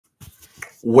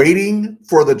Waiting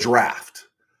for the draft.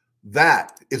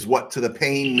 That is what To the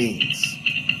Pain means.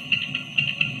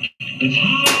 It's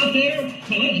hot out there, so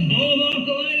let's blow them off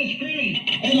the line of scrimmage.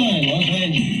 Headline, Los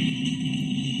Angeles.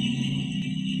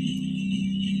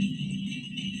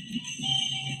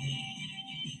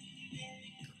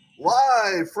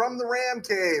 Live from the Ram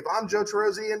Cave, I'm Joe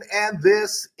Terosian, and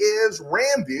this is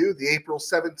RamView, the April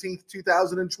 17th,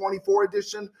 2024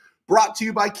 edition, brought to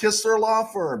you by Kistler Law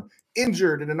Firm.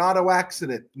 Injured in an auto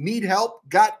accident, need help,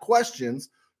 got questions?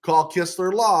 Call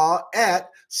Kistler Law at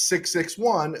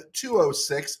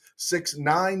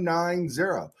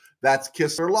 661-206-6990. That's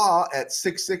Kistler Law at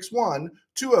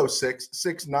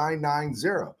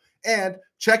 661-206-6990. And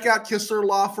check out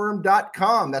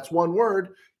KistlerLawFirm.com. That's one word,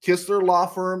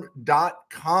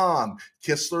 KistlerLawFirm.com.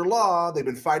 Kistler Law, they've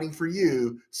been fighting for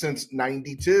you since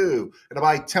 92. And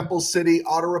by Temple City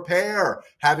Auto Repair,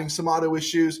 having some auto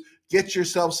issues, get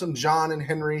yourself some John and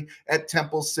Henry at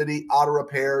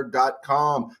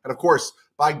TempleCityAutoRepair.com. And of course,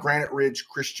 by Granite Ridge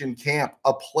Christian Camp,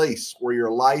 a place where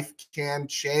your life can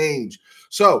change.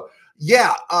 So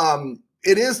yeah,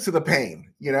 it is To the Pain.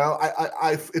 You know,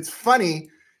 it's funny.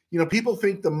 You know, people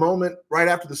think the moment right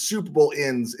after the Super Bowl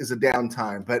ends is a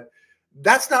downtime, but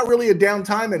that's not really a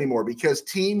downtime anymore because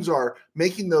teams are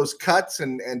making those cuts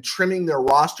and trimming their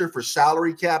roster for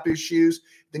salary cap issues.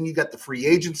 Then you got the free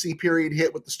agency period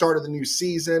hit with the start of the new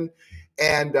season.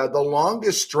 And the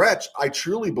longest stretch, I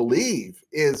truly believe,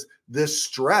 is this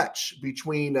stretch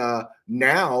between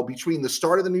between the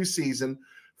start of the new season,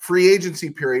 free agency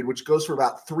period, which goes for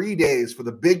about 3 days for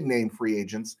the big name free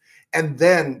agents, and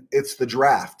then it's the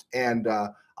draft. And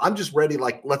I'm just ready,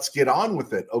 like, let's get on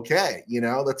with it. Okay, you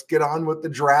know, let's get on with the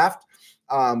draft.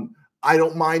 I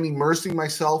don't mind immersing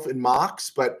myself in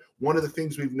mocks, but one of the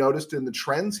things we've noticed in the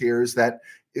trends here is that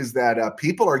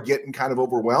people are getting kind of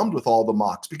overwhelmed with all the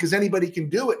mocks because anybody can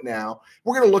do it now.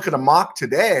 We're going to look at a mock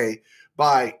today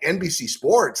by NBC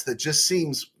Sports that just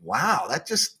seems, wow, that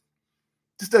just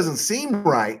doesn't seem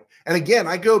right. And again,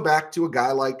 I go back to a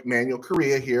guy like Manuel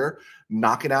Correa here,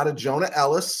 knocking out a Jonah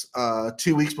Ellis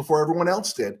 2 weeks before everyone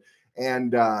else did.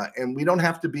 And we don't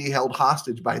have to be held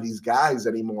hostage by these guys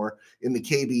anymore in the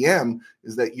KBM.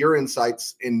 Is that your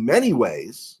insights in many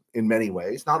ways,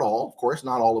 not all, of course,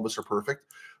 not all of us are perfect,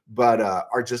 but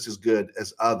are just as good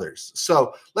as others.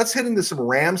 So let's hit into some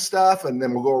Ram stuff, and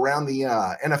then we'll go around the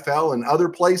NFL and other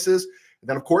places. And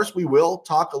then, of course, we will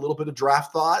talk a little bit of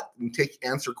draft thought and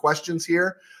answer questions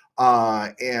here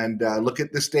and look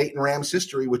at this date in Rams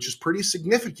history, which is pretty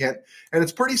significant. And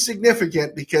it's pretty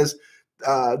significant because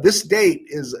this date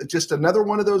is just another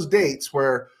one of those dates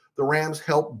where the Rams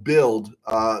helped build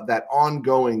that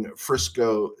ongoing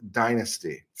Frisco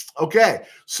dynasty. Okay,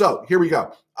 so here we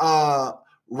go.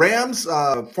 Rams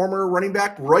former running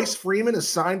back Royce Freeman is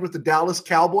signed with the Dallas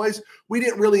Cowboys. We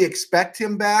didn't really expect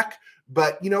him back,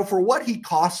 but, you know, for what he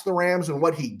cost the Rams and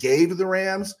what he gave the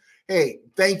Rams, hey,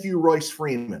 thank you, Royce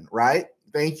Freeman, right?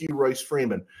 Thank you, Royce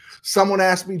Freeman. Someone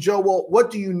asked me, Joe, well,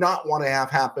 what do you not want to have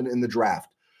happen in the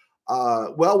draft?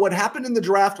 Well, what happened in the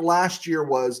draft last year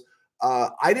was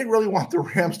I didn't really want the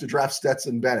Rams to draft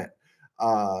Stetson Bennett.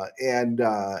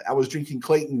 I was drinking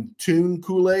Clayton Tune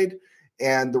Kool-Aid,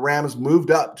 and the Rams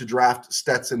moved up to draft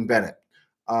Stetson Bennett.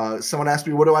 Someone asked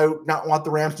me, what do I not want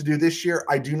the Rams to do this year?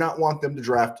 I do not want them to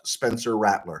draft Spencer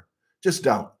Rattler. Just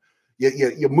don't.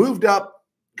 You moved up,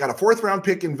 got a 4th-round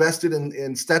pick invested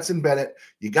in Stetson Bennett.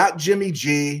 You got Jimmy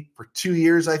G for 2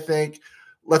 years, I think.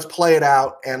 Let's play it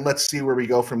out, and let's see where we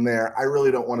go from there. I really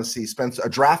don't want to see a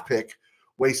draft pick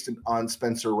wasted on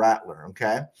Spencer Rattler,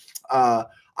 okay?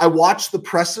 I watched the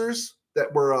pressers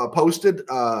that were posted.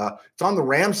 It's on the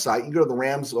Rams site. You can go to the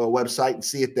Rams website and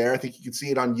see it there. I think you can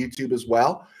see it on YouTube as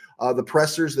well. The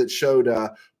pressers that showed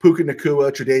Puka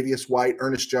Nacua, Tre'Davious White,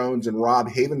 Ernest Jones, and Rob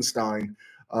Havenstein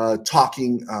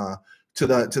talking to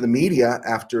the media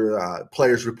after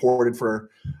players reported for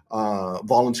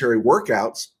voluntary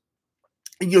workouts.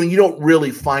 You know, you don't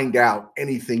really find out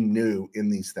anything new in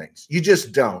these things. You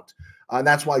just don't. And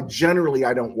that's why generally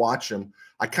I don't watch them.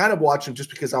 I kind of watch them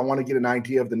just because I want to get an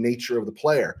idea of the nature of the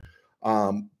player.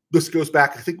 This goes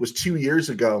back, I think it was 2 years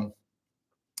ago,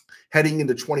 heading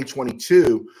into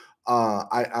 2022.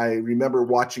 I remember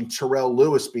watching Terrell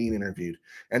Lewis being interviewed,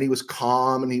 and he was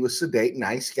calm and he was sedate,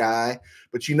 nice guy.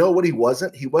 But you know what he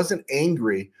wasn't? He wasn't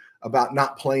angry about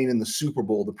not playing in the Super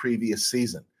Bowl the previous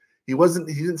season. He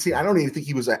didn't see, I don't even think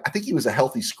I think he was a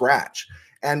healthy scratch.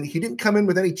 And he didn't come in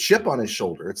with any chip on his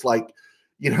shoulder. It's like,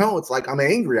 you know, it's like, I'm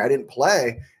angry, I didn't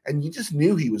play. And you just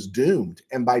knew he was doomed.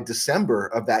 And by December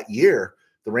of that year,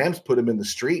 the Rams put him in the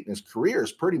street, and his career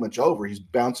is pretty much over. He's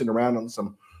bouncing around on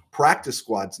some practice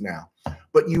squads now.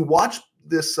 But you watch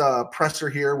this presser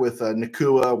here with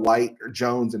Nakua, White,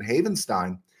 Jones, and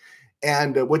Havenstein.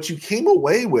 And what you came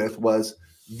away with was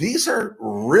these are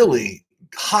really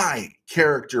high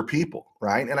character people,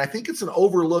 right? And I think it's an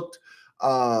overlooked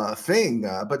thing.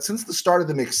 But since the start of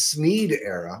the McSnead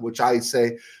era, which I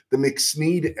say the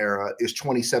McSnead era is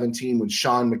 2017 when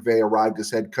Sean McVay arrived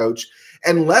as head coach,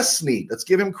 and Les Snead, let's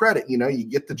give him credit. You know, you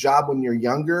get the job when you're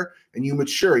younger and you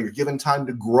mature. You're given time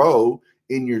to grow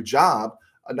in your job.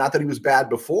 Not that he was bad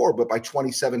before, but by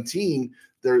 2017,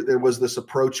 there was this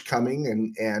approach coming,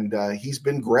 and he's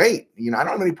been great. You know, I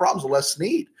don't have any problems with Les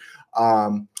Snead.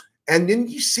 And then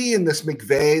you see in this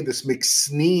McVay, this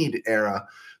McSnead era,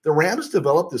 the Rams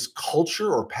developed this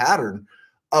culture or pattern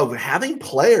of having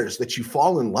players that you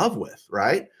fall in love with,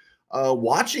 right?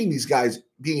 Watching these guys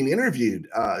being interviewed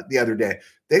the other day,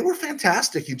 they were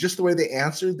fantastic. And just the way they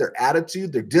answered, their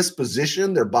attitude, their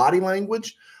disposition, their body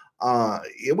language,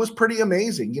 it was pretty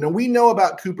amazing. You know, we know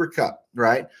about Cooper Kupp,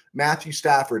 right? Matthew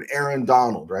Stafford, Aaron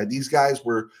Donald, right? These guys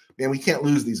were, man, we can't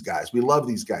lose these guys. We love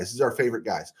these guys. These are our favorite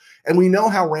guys. And we know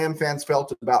how Ram fans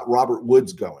felt about Robert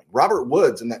Woods going. Robert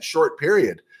Woods, in that short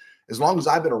period, as long as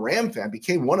I've been a Ram fan,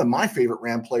 became one of my favorite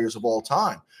Ram players of all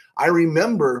time. I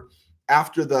remember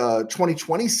after the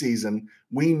 2020 season,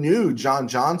 we knew John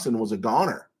Johnson was a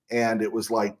goner. And it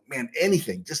was like, man,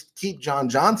 anything, just keep John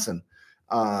Johnson.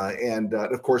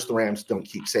 Of course, the Rams don't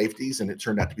keep safeties, and it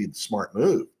turned out to be the smart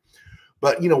move.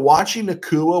 But, you know, watching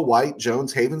Nakua, White,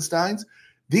 Jones, Havensteins,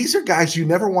 these are guys you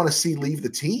never want to see leave the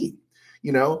team.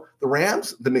 You know, the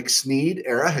Rams, the McSnead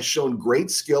era has shown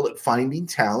great skill at finding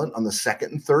talent on the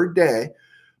second and third day.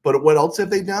 But what else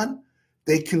have they done?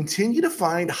 They continue to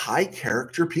find high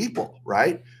character people,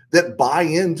 right, that buy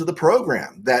into the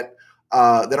program, that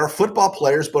are football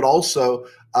players, but also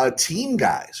team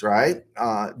guys, right?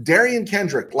 Darian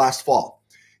Kendrick last fall,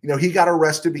 you know, he got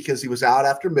arrested because he was out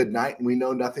after midnight, and we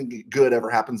know nothing good ever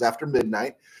happens after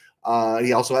midnight.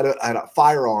 He also had a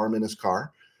firearm in his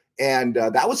car. And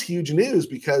that was huge news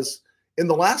because in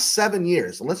the last 7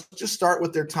 years, and let's just start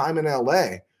with their time in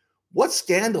LA, what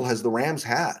scandal has the Rams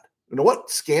had? You know, what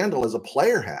scandal has a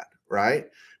player had, right?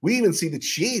 We even see the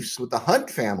Chiefs with the Hunt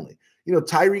family. You know,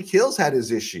 Tyreek Hill's had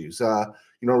his issues.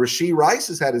 You know, Rashee Rice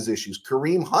has had his issues.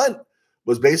 Kareem Hunt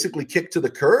was basically kicked to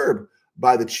the curb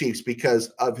by the Chiefs because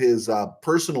of his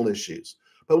personal issues.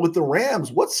 But with the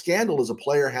Rams, what scandal has a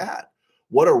player had?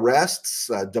 What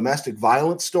arrests, domestic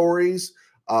violence stories?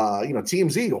 You know,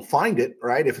 TMZ, you'll find it,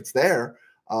 right, if it's there.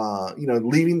 You know,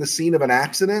 leaving the scene of an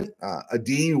accident, a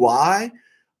DUI.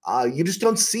 You just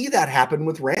don't see that happen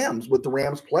with the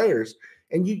Rams players.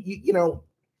 And you know,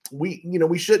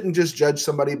 we shouldn't just judge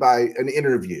somebody by an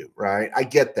interview, right? I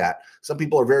get that. Some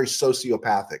people are very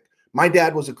sociopathic. My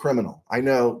dad was a criminal. I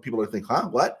know people are thinking, huh,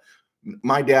 what?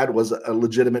 My dad was a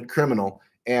legitimate criminal,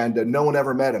 and no one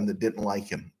ever met him that didn't like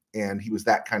him. And he was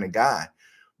that kind of guy.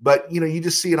 But, you know, you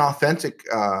just see an authentic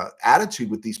attitude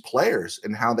with these players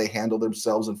and how they handle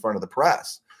themselves in front of the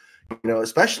press. You know,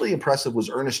 especially impressive was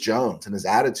Ernest Jones and his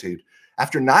attitude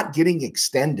after not getting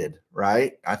extended,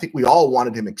 right? I think we all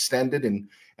wanted him extended,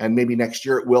 and maybe next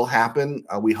year it will happen.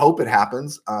 We hope it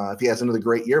happens if he has another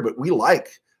great year. But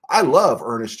I love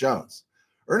Ernest Jones.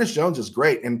 Ernest Jones is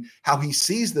great, and how he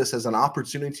sees this as an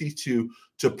opportunity to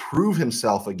prove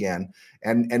himself again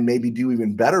and maybe do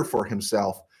even better for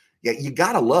himself. Yeah, you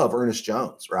got to love Ernest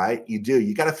Jones, right? You do.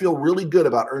 You got to feel really good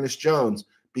about Ernest Jones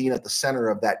being at the center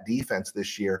of that defense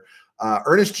this year.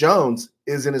 Ernest Jones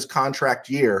is in his contract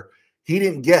year. He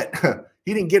didn't get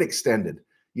extended,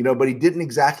 you know, but he didn't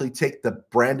exactly take the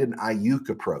Brandon Ayuk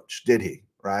approach, did he?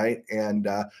 Right. And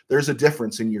there's a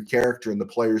difference in your character and the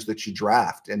players that you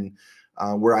draft. And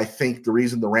where I think the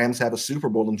reason the Rams have a Super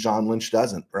Bowl and John Lynch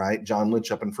doesn't, right? John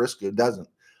Lynch up in Frisco doesn't.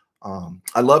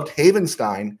 I loved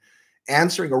Havenstein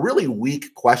answering a really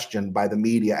weak question by the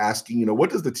media asking, you know, what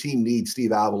does the team need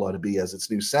Steve Avila to be as its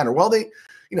new center? Well,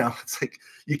 you know, it's like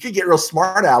you could get real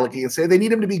smart alecky and say they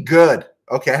need him to be good.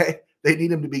 Okay. They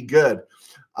need him to be good.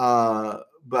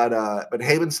 But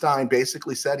Havenstein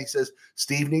basically said, he says,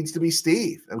 Steve needs to be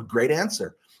Steve. A great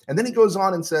answer. And then he goes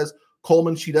on and says,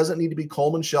 Coleman, she doesn't need to be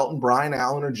Coleman, Shelton, Brian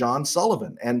Allen, or John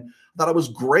Sullivan. And I thought it was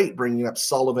great bringing up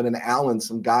Sullivan and Allen,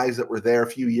 some guys that were there a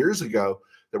few years ago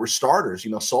that were starters.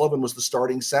 You know, Sullivan was the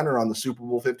starting center on the Super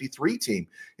Bowl 53 team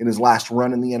in his last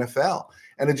run in the NFL.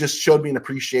 And it just showed me an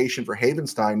appreciation for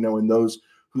Havenstein, knowing those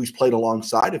who's played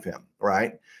alongside of him,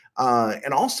 right?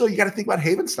 And also, you got to think about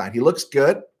Havenstein. He looks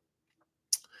good.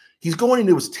 He's going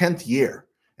into his 10th year.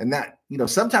 And that, you know,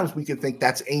 sometimes we could think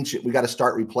that's ancient. We got to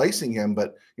start replacing him.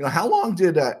 But, you know, how long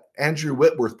did Andrew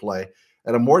Whitworth play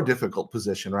at a more difficult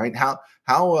position, right? How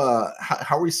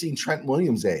are we seeing Trent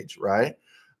Williams age, right?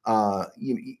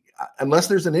 Unless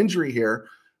there's an injury here,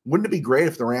 wouldn't it be great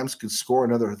if the Rams could score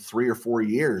another 3 or 4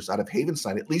 years out of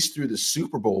Havenstein, at least through the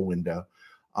Super Bowl window?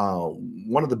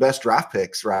 One of the best draft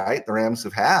picks, right? The Rams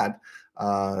have had,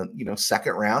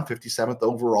 second round, 57th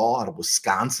overall out of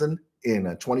Wisconsin in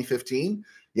 2015.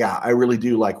 Yeah, I really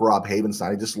do like Rob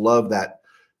Havenstein. I just love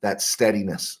that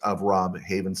steadiness of Rob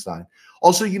Havenstein.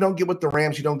 Also, you don't get with the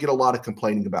Rams, you don't get a lot of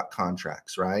complaining about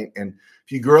contracts, right? And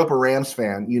if you grew up a Rams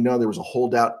fan, there was a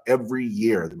holdout every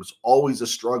year. There was always a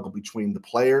struggle between the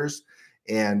players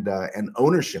and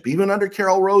ownership. Even under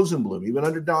Carroll Rosenblum, even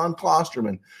under Don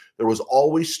Klosterman, there was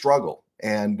always struggle.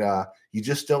 And you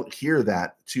just don't hear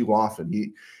that too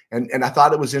often. And I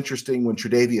thought it was interesting when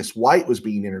Tre'Davious White was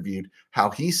being interviewed,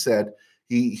 how he said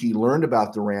he learned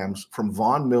about the Rams from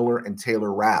Von Miller and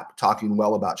Taylor Rapp talking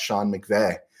well about Sean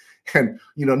McVay. And,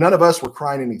 none of us were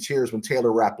crying any tears when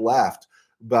Taylor Rapp left,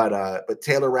 but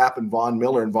Taylor Rapp and Von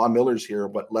Miller's here,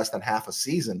 but less than half a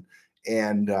season.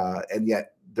 And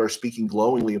yet they're speaking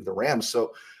glowingly of the Rams.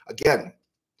 So again,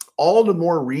 all the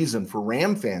more reason for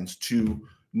Ram fans to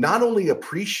not only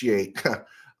appreciate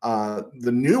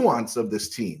the nuance of this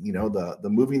team, the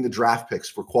moving the draft picks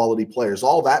for quality players,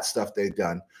 all that stuff they've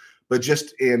done, but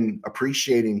just in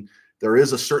appreciating there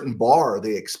is a certain bar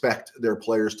they expect their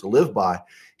players to live by.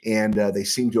 And they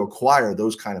seem to acquire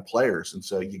those kind of players. And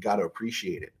so you got to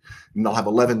appreciate it. And they'll have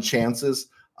 11 chances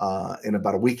in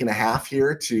about a week and a half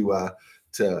here to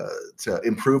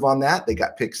improve on that. They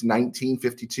got picks 19,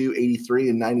 52, 83,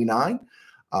 and 99,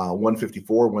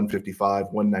 154, 155,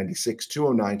 196,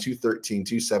 209, 213,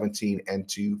 217, and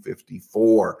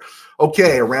 254.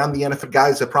 Okay, around the NFL,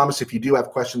 guys, I promise if you do have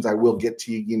questions, I will get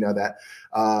to you. You know that.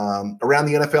 Around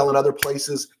the NFL and other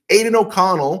places, Aiden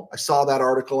O'Connell, I saw that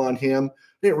article on him.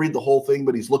 Didn't read the whole thing,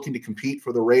 but he's looking to compete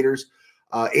for the Raiders.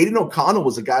 Aiden O'Connell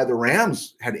was a guy the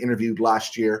Rams had interviewed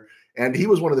last year, and he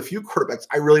was one of the few quarterbacks.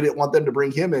 I really didn't want them to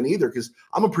bring him in either because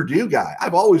I'm a Purdue guy.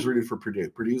 I've always rooted for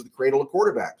Purdue. Purdue's the cradle of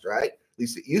quarterbacks, right? At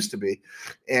least it used to be.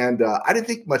 And I didn't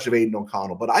think much of Aiden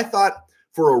O'Connell, but I thought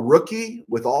for a rookie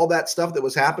with all that stuff that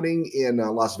was happening in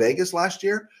Las Vegas last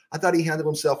year, I thought he handled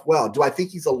himself well. Do I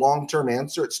think he's a long-term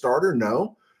answer at starter?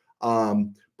 No.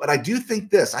 But I do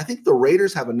think this. I think the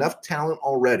Raiders have enough talent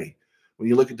already, when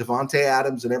you look at Devontae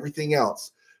Adams and everything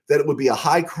else, that it would be a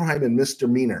high crime and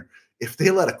misdemeanor if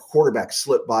they let a quarterback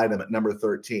slip by them at number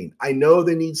 13. I know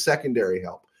they need secondary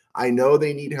help. I know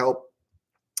they need help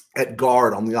at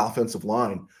guard on the offensive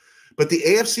line. But the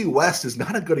AFC West is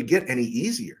not going to get any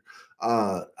easier.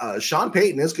 Sean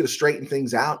Payton is going to straighten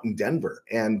things out in Denver.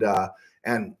 And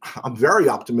I'm very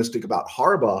optimistic about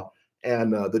Harbaugh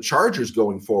and the Chargers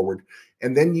going forward.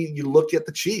 And then you look at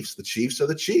the Chiefs. The Chiefs are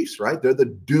the Chiefs, right? They're the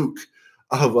Duke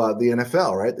of the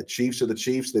NFL, right? The Chiefs are the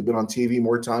Chiefs. They've been on TV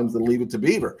more times than Leave It to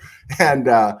Beaver. And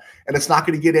it's not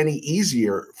going to get any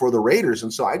easier for the Raiders.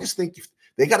 And so I just think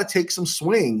they got to take some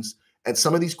swings at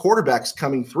some of these quarterbacks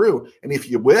coming through. And if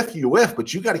you whiff, you whiff,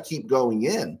 but you got to keep going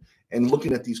in and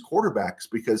looking at these quarterbacks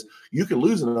because you can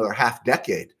lose another half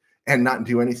decade and not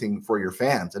do anything for your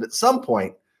fans. And at some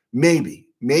point, maybe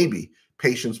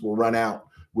patience will run out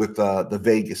with the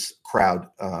Vegas crowd,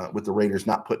 with the Raiders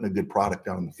not putting a good product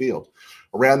down on the field.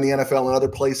 Around the NFL and other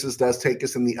places does take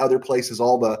us in the other places,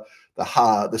 all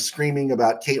the screaming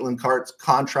about Caitlin Clark's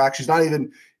contract. She's not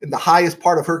even in the highest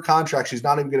part of her contract. She's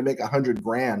not even going to make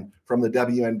 $100,000 from the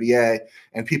WNBA.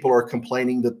 And people are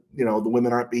complaining that, the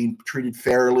women aren't being treated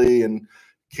fairly and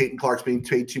Caitlin Clark's being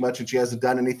paid too much and she hasn't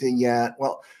done anything yet.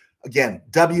 Well, again,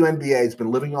 WNBA has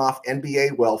been living off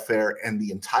NBA welfare and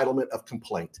the entitlement of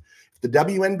complaint. The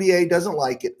WNBA doesn't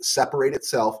like it, separate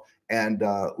itself and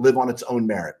live on its own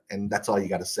merit. And that's all you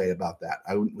got to say about that.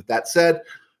 With that said,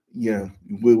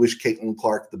 we wish Caitlin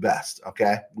Clark the best.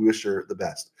 Okay. We wish her the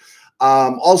best.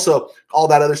 Also, all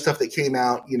that other stuff that came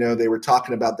out, they were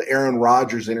talking about the Aaron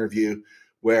Rodgers interview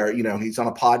where, he's on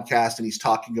a podcast and he's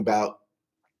talking about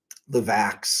the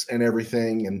vax and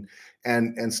everything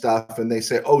and stuff. And they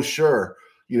say, oh, sure.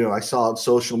 I saw on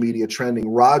social media trending,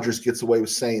 Rodgers gets away with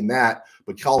saying that,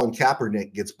 but Colin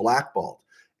Kaepernick gets blackballed.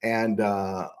 And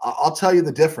I'll tell you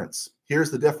the difference.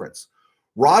 Here's the difference.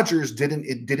 Rodgers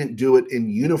didn't do it in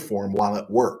uniform while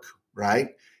at work, right?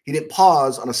 He didn't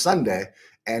pause on a Sunday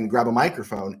and grab a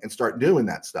microphone and start doing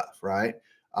that stuff, right?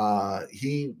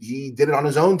 He did it on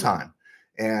his own time.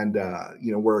 And,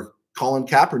 where Colin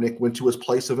Kaepernick went to his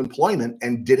place of employment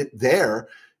and did it there,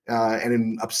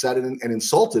 and upset and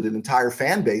insulted an entire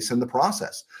fan base in the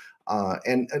process.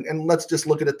 And let's just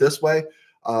look at it this way.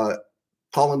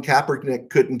 Colin Kaepernick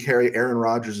couldn't carry Aaron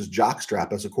Rodgers'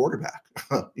 jockstrap as a quarterback.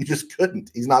 He just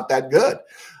couldn't. He's not that good.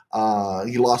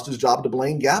 He lost his job to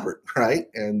Blaine Gabbert, right?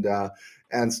 And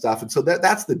and stuff. And so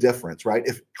that's the difference, right?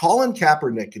 If Colin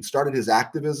Kaepernick had started his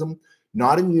activism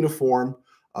not in uniform,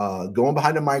 going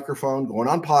behind a microphone, going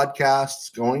on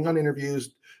podcasts, going on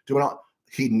interviews, doing all,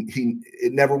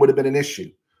 it never would have been an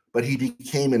issue, but he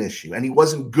became an issue, and he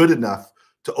wasn't good enough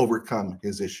to overcome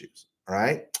his issues. All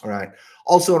right.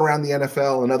 Also around the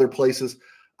NFL and other places,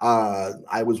 I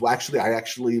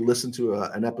actually listened to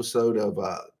an episode of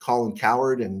Colin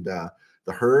Cowherd and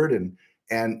the Herd,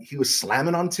 and he was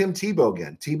slamming on Tim Tebow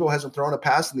again. Tebow hasn't thrown a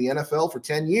pass in the NFL for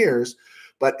 10 years,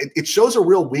 but it shows a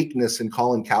real weakness in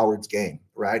Colin Cowherd's game,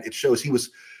 right? It shows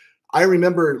I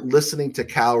remember listening to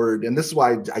Cowherd, and this is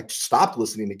why I stopped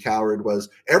listening to Cowherd, was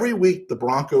every week the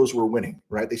Broncos were winning,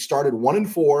 right? They started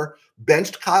 1-4,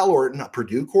 benched Kyle Orton, a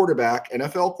Purdue quarterback,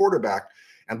 NFL quarterback,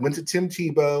 and went to Tim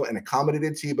Tebow and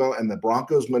accommodated Tebow, and the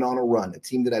Broncos went on a run. A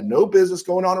team that had no business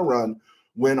going on a run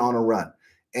went on a run.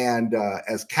 And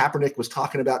as Kaepernick was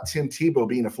talking about Tim Tebow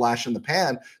being a flash in the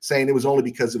pan, saying it was only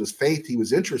because of his faith he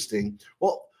was interesting.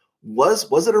 Well,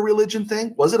 was it a religion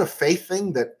thing? Was it a faith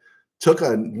thing that took a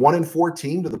 1-4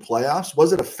 team to the playoffs?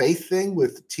 Was it a faith thing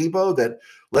with Tebow that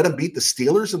let him beat the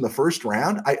Steelers in the first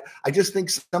round? I just think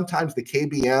sometimes the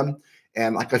KBM,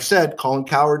 and like I've said, Colin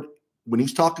Cowherd, when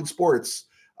he's talking sports,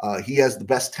 he has the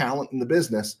best talent in the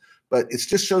business, but it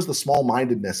just shows the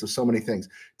small-mindedness of so many things.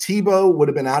 Tebow would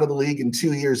have been out of the league in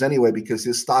 2 years anyway because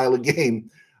his style of game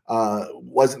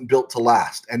wasn't built to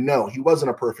last. And no, he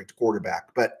wasn't a perfect quarterback,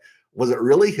 but was it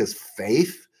really his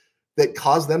faith that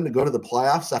caused them to go to the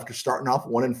playoffs after starting off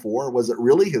 1-4? Was it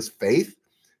really his faith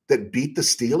that beat the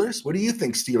Steelers? What do you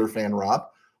think, Steeler fan Rob?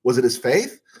 Was it his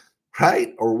faith,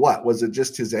 right? Or what? Was it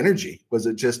just his energy? Was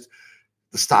it just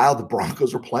the style the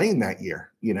Broncos were playing that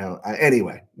year?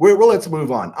 Anyway, let's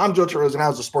move on. I'm Joe Terroz, and I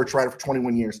was a sports writer for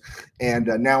 21 years. And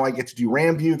now I get to do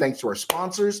RamView thanks to our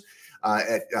sponsors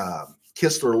at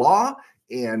Kistler Law.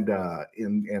 And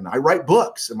I write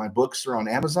books, and my books are on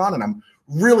Amazon. And I'm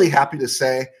really happy to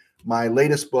say my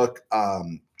latest book,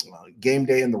 Game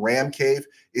Day in the Ram Cave,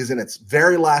 is in its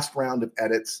very last round of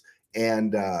edits.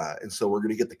 And so we're going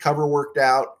to get the cover worked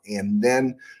out, and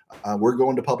then we're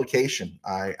going to publication.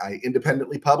 I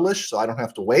independently publish, so I don't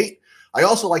have to wait. I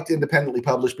also like to independently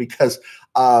publish because,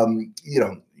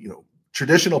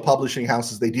 traditional publishing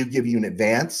houses, they do give you an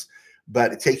advance,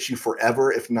 but it takes you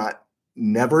forever, if not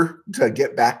never, to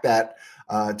get back that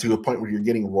to a point where you're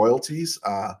getting royalties.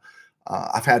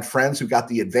 I've had friends who got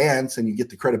the advance and you get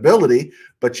the credibility,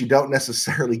 but you don't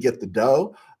necessarily get the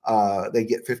dough. They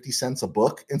get 50 cents a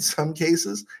book in some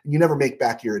cases, and you never make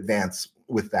back your advance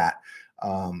with that.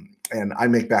 And I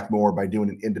make back more by doing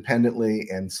it independently.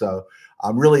 And so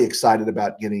I'm really excited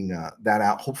about getting that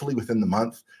out, hopefully within the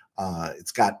month. I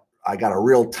got a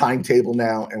real timetable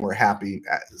now, and we're happy.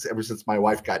 Ever since my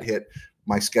wife got hit,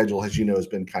 my schedule, as you know, has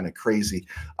been kind of crazy,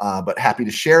 but happy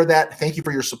to share that. Thank you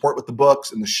for your support with the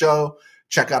books and the show.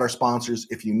 Check out our sponsors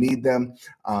if you need them.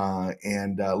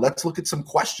 And let's look at some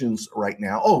questions right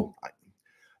now.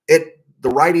 The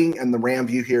writing and the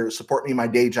RamView here support me in my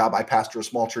day job. I pastor a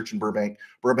small church in Burbank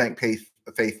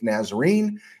Faith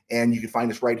Nazarene. And you can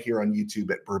find us right here on YouTube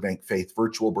at Burbank Faith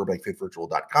Virtual,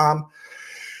 burbankfaithvirtual.com.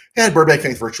 And Burbank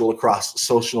Faith Virtual across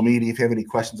social media. If you have any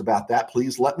questions about that,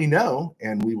 please let me know,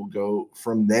 and we will go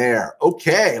from there.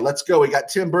 Okay, let's go. We got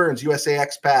Tim Burns, USA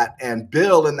expat, and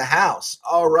Bill in the house.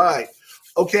 All right.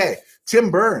 Okay, Tim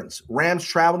Burns, Rams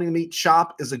traveling to meet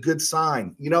Chop is a good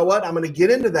sign. You know what? I'm going to get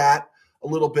into that a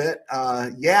little bit.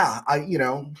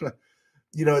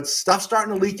 It's stuff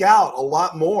starting to leak out a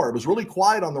lot more. It was really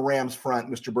quiet on the Rams front,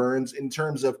 Mr. Burns, in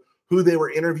terms of who they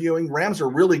were interviewing. Rams are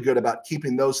really good about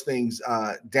keeping those things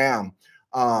down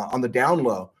on the down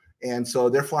low. And so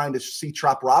they're flying to see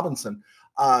Chop Robinson.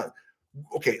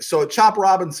 Okay, so Chop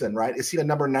Robinson, right? Is he a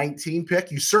number 19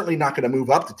 pick? You're certainly not going to move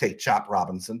up to take Chop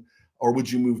Robinson, or would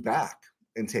you move back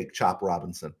and take Chop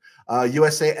Robinson?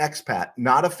 USA expat,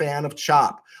 not a fan of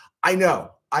Chop. I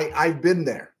know. I've been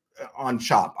there on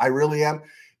Chop. I really am.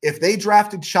 If they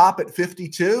drafted Chop at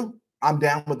 52, I'm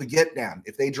down with the get down.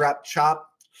 If they draft Chop,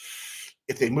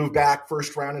 if they move back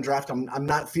first round and draft him, I'm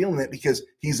not feeling it because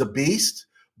he's a beast,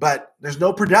 but there's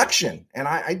no production.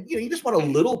 And you just want a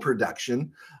little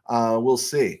production. We'll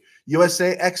see.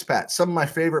 USA expat. Some of my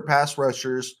favorite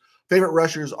rushers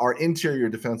are interior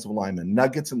defensive linemen,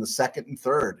 Nuggets in the second and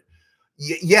third.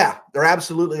 Yeah, there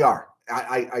absolutely are.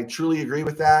 I truly agree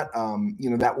with that.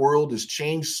 That world has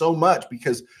changed so much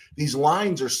because these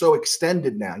lines are so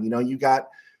extended now. You got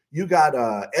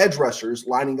edge rushers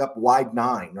lining up wide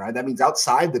 9, right? That means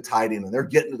outside the tight end, and they're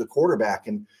getting to the quarterback.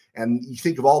 And you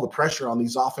think of all the pressure on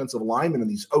these offensive linemen and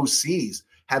these OCs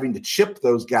having to chip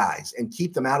those guys and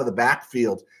keep them out of the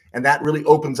backfield. And that really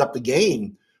opens up the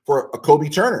game for a Kobe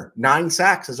Turner, 9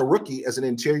 sacks as a rookie, as an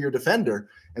interior defender.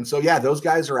 And so, yeah, those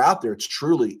guys are out there. It's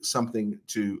truly something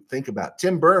to think about.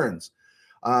 Tim Burns,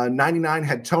 99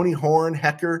 had Tony Horn.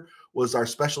 Hecker was our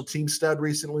special team stud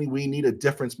recently. We need a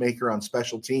difference maker on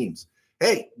special teams.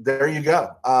 Hey, there you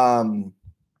go.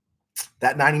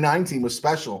 That 99 team was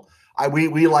special.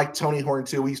 We liked Tony Horn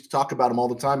too. We used to talk about him all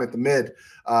the time at the mid.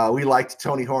 We liked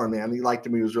Tony Horn, man. We liked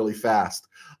him. He was really fast.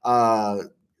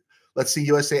 Let's see,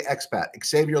 USA expat.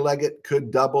 Xavier Leggett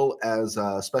could double as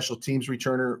a special teams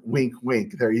returner. Wink,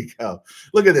 wink. There you go.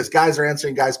 Look at this. Guys are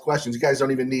answering guys' questions. You guys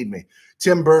don't even need me.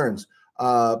 Tim Burns.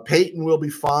 Peyton will be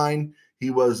fine. He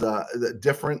was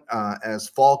different as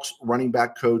Falk's running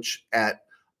back coach at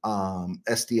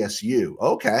SDSU.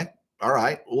 Okay. All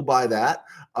right. We'll buy that.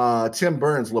 Tim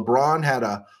Burns. LeBron had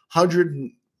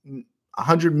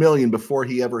 $100 million before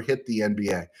he ever hit the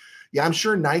NBA. Yeah, I'm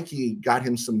sure Nike got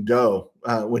him some dough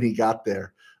when he got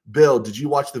there. Bill, did you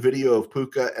watch the video of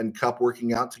Puka and Cup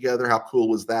working out together? How cool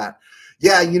was that?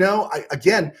 Yeah, you know, I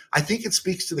think it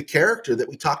speaks to the character that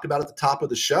we talked about at the top of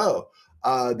the show.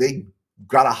 They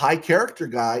got a high character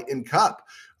guy in Cup.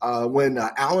 When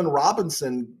Allen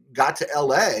Robinson got to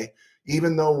L.A.,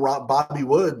 even though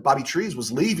Bobby Trees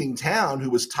was leaving town, who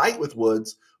was tight with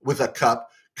Woods with a Cup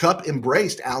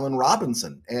embraced Allen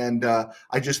Robinson. And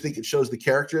I just think it shows the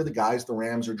character of the guys the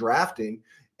Rams are drafting.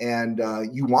 And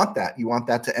you want that. You want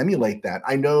that to emulate that.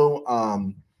 I know,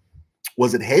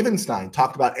 was it Havenstein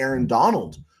talked about Aaron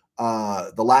Donald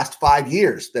the last 5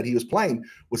 years that he was playing,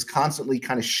 was constantly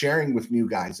kind of sharing with new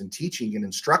guys and teaching and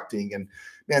instructing. And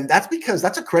man, that's because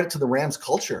that's a credit to the Rams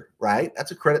culture, right?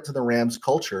 That's a credit to the Rams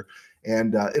culture.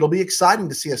 And it'll be exciting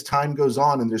to see as time goes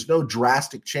on and there's no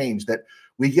drastic change, that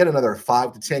we get another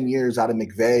 5 to 10 years out of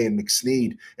McVay and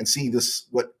McSnead and see this,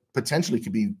 what potentially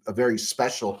could be a very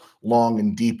special, long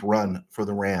and deep run for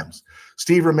the Rams.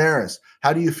 Steve Ramirez,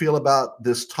 how do you feel about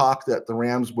this talk that the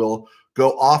Rams will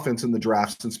go offense in the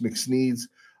draft, since McSnead's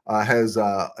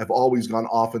have always gone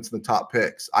offense in the top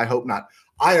picks? I hope not.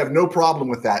 I have no problem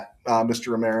with that,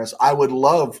 Mr. Ramirez. I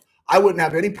wouldn't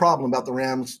have any problem about the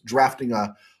Rams drafting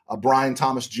a Brian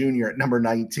Thomas Jr. at number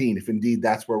 19, if indeed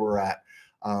that's where we're at.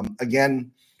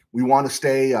 Again, we want to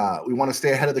stay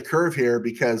ahead of the curve here,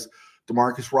 because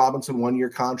Demarcus Robinson, 1-year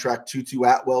contract, Tutu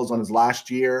Atwell's on his last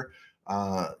year.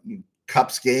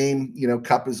 Cup's game, you know,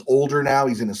 Cup is older now.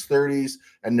 He's in his 30s.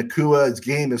 And Nakua, his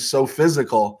game is so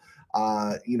physical,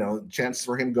 you know, chances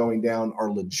for him going down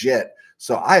are legit.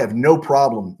 So I have no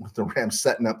problem with the Rams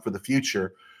setting up for the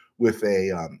future with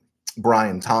a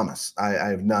Brian Thomas. I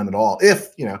have none at all, if,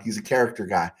 you know, he's a character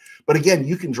guy. But again,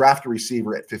 you can draft a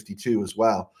receiver at 52 as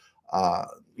well.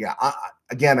 Yeah,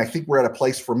 I think we're at a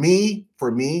place for me,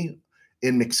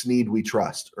 in McSnead we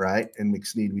trust, right? In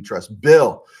McSnead we trust.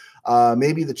 Bill,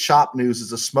 maybe the chop news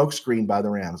is a smokescreen by the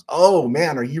Rams. Oh,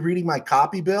 man, are you reading my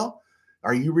copy, Bill?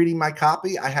 Are you reading my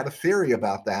copy? I had a theory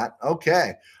about that.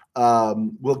 Okay,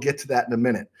 we'll get to that in a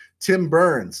minute. Tim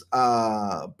Burns,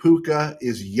 Puka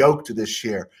is yoked this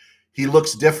year. He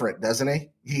looks different, doesn't he?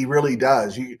 He really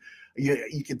does.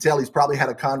 You can tell he's probably had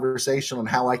a conversation on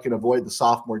how I can avoid the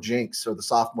sophomore jinx or the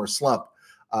sophomore slump.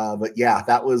 But yeah,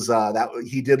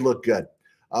 he did look good.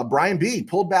 Brian B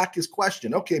pulled back his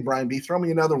question. Okay, Brian B, throw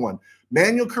me another one.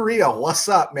 Manuel Carrillo, what's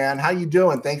up, man? How you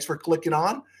doing? Thanks for clicking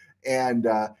on. And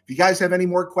if you guys have any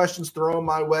more questions, throw them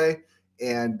my way,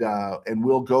 and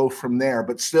we'll go from there.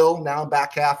 But still, now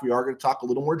back half, we are going to talk a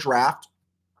little more draft.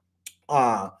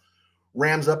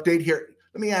 Rams update here.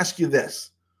 Let me ask you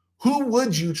this. Who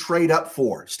would you trade up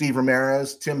for? Steve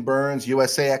Ramirez, Tim Burns,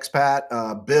 USA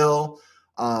expat, Bill,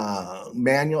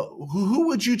 Manuel. Who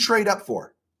would you trade up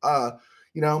for?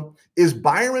 You know, is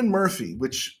Byron Murphy,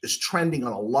 which is trending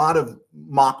on a lot of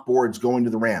mock boards, going to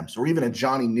the Rams, or even a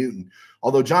Johnny Newton,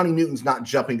 although Johnny Newton's not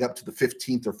jumping up to the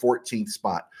 15th or 14th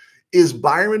spot. Is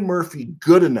Byron Murphy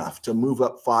good enough to move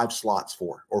up 5 slots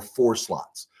for, or 4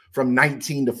 slots, from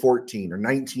 19 to 14 or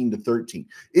 19 to 13?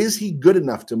 Is he good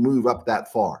enough to move up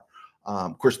that far?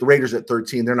 Of course, the Raiders at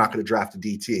 13, they're not going to draft a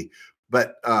DT,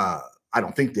 but I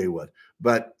don't think they would.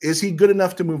 But is he good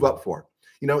enough to move up for?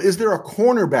 You know, is there a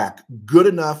cornerback good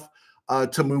enough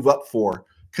to move up for,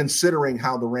 considering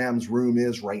how the Rams room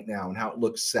is right now and how it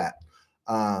looks set?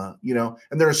 You know,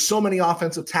 and there are so many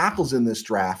offensive tackles in this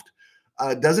draft.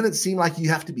 Doesn't it seem like you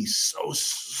have to be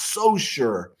so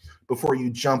sure before you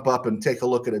jump up and take a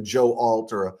look at a Joe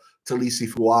Alt or a Talisi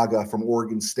Fuaga from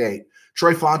Oregon State?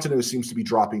 Troy Fontenot seems to be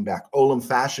dropping back. Olam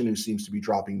Fashanu seems to be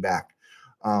dropping back.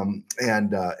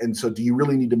 And so do you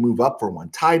really need to move up for one?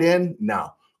 Tight end?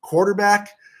 No.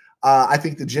 Quarterback? I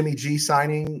think the Jimmy G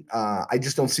signing, I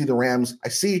just don't see the Rams. I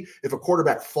see if a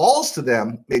quarterback falls to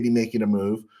them, maybe making a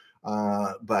move.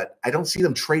 But I don't see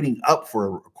them trading up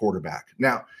for a quarterback.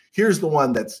 Now, here's the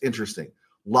one that's interesting.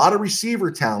 A lot of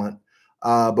receiver talent,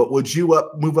 but would you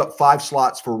move up 5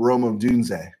 slots for Rome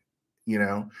Odunze? You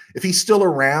know, if he's still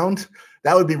around,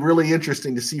 that would be really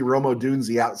interesting to see Rome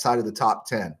Odunze outside of the top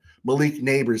 10. Malik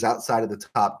Neighbors outside of the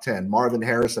top 10. Marvin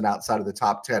Harrison outside of the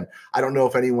top 10. I don't know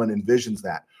if anyone envisions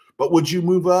that. But would you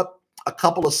move up a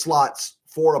couple of slots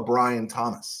for a Brian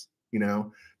Thomas? You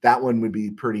know, that one would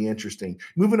be pretty interesting.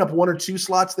 Moving up 1 or 2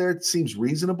 slots there, it seems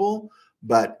reasonable,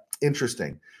 but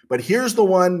interesting. But here's the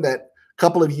one that a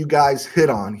couple of you guys hit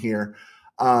on here.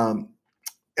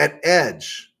 At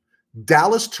edge,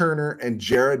 Dallas Turner and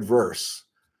Jared Verse.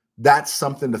 That's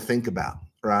something to think about,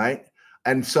 right?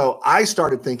 And so I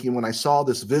started thinking when I saw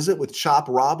this visit with Chop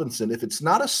Robinson, if it's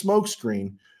not a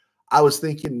smokescreen, I was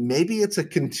thinking maybe it's a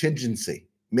contingency.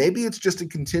 Maybe it's just a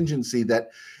contingency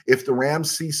that if the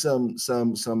Rams see some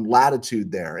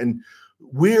latitude there, and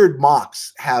weird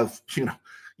mocks have, you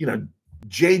know,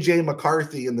 JJ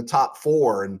McCarthy in the top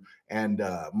 4 and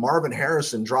Marvin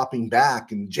Harrison dropping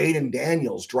back and Jaden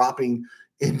Daniels dropping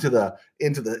into the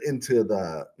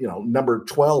you know, number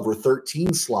 12 or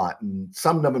 13 slot, and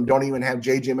some of them don't even have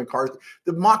JJ McCarthy.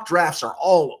 The mock drafts are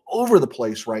all over the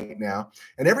place right now,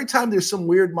 and every time there's some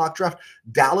weird mock draft,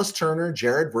 Dallas Turner,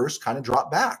 Jared Verse kind of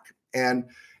drop back, and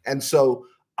so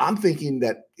I'm thinking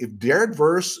that if Jared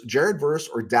Verse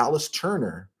or Dallas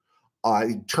Turner,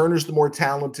 Turner's the more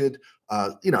talented.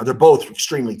 You know, they're both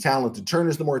extremely talented.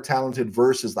 Turner's the more talented.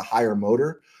 Verse is the higher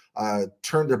motor.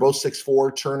 They're both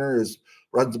 6'4". Turner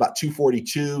runs about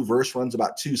 242. Verse runs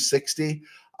about 260.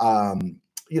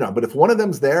 You know, but if one of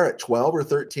them's there at 12 or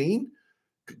 13,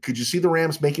 could you see the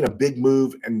Rams making a big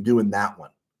move and doing that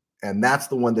one? And that's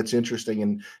the one that's interesting.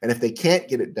 And if they can't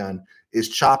get it done, is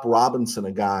Chop Robinson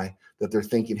a guy that they're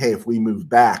thinking, hey, if we move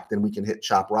back, then we can hit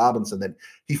Chop Robinson, that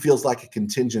he feels like a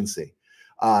contingency.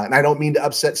 And I don't mean to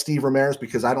upset Steve Ramirez,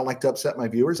 because I don't like to upset my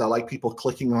viewers. I like people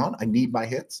clicking on. I need my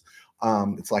hits.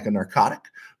 It's like a narcotic.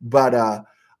 But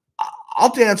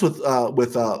I'll dance with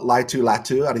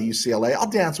Latu out of UCLA. I'll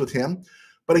dance with him.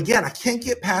 But again, I can't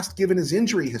get past, given his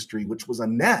injury history, which was a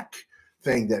neck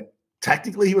thing that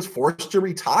technically he was forced to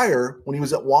retire when he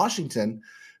was at Washington,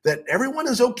 that everyone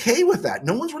is okay with that.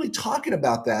 No one's really talking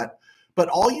about that. But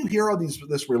all you hear are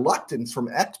this reluctance from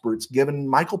experts, given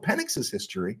Michael Penix's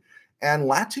history. And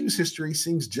Latu's history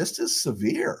seems just as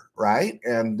severe, right?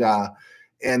 And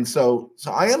so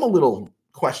I am a little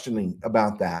questioning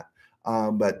about that.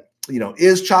 But, you know,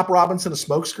 is Chop Robinson a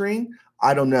smokescreen?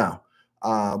 I don't know.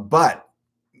 But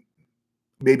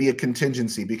maybe a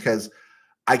contingency, because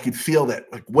I could feel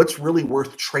that, like, what's really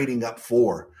worth trading up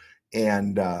for?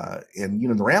 And you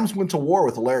know, the Rams went to war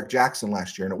with Alaric Jackson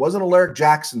last year, and it wasn't Alaric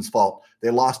Jackson's fault they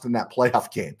lost in that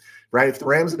playoff game, right? If the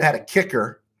Rams had had a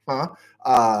kicker,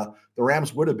 the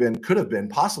Rams could have been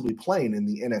possibly playing in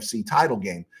the NFC title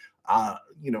game.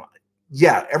 You know,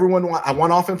 yeah, I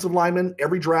want offensive linemen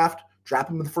every draft, draft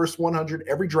them in the first 100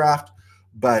 every draft,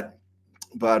 but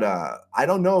I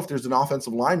don't know if there's an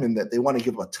offensive lineman that they want to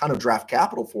give a ton of draft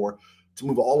capital for to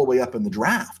move all the way up in the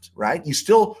draft, right?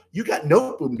 You got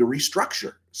no room to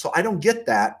restructure. So I don't get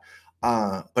that.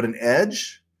 But an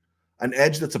edge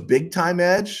that's a big time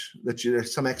edge that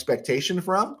there's some expectation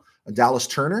from, a Dallas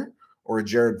Turner or a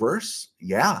Jared Verse.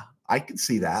 Yeah, I can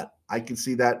see that. I can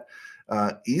see that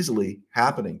easily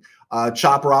happening.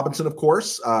 Chop Robinson, of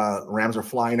course, the Rams are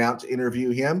flying out to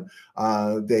interview him.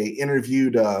 They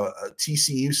interviewed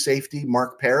TCU safety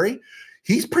Mark Perry.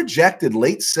 He's projected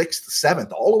late 6th,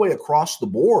 7th, all the way across the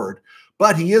board,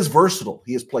 but he is versatile.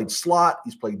 He has played slot.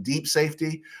 He's played deep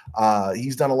safety.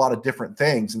 He's done a lot of different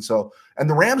things. And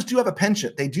the Rams do have a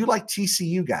penchant. They do like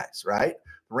TCU guys, right?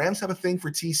 The Rams have a thing for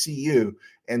TCU.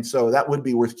 And so that would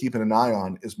be worth keeping an eye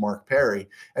on, is Mark Perry.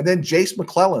 And then Jace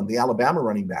McClellan, the Alabama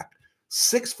running back,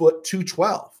 6 foot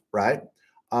 212, right?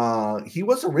 He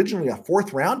was originally a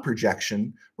 4th round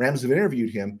projection. Rams have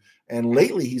interviewed him, and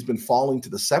lately he's been falling to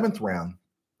the 7th round.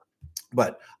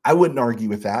 But I wouldn't argue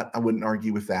with that. I wouldn't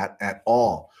argue with that at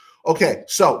all. Okay,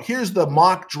 so here's the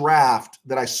mock draft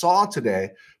that I saw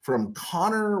today from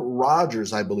Connor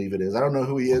Rogers, I believe it is. I don't know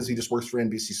who he is. He just works for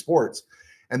NBC Sports.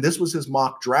 And this was his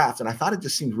mock draft, and I thought it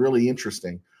just seemed really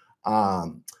interesting.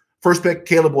 First pick,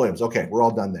 Caleb Williams. Okay, we're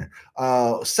all done there.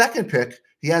 Second pick,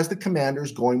 he has the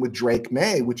Commanders going with Drake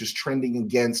May, which is trending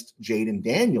against Jaden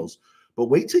Daniels. But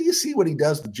wait till you see what he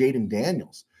does with Jaden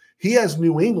Daniels. He has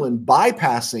New England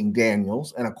bypassing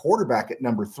Daniels and a quarterback at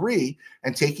number 3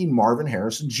 and taking Marvin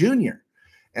Harrison Jr.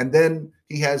 And then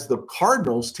he has the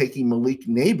Cardinals taking Malik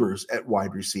Neighbors at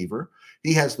wide receiver.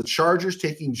 He has the Chargers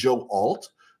taking Joe Alt,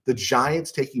 the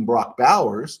Giants taking Brock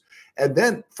Bowers, And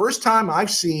then first time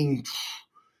I've seen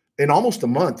in almost a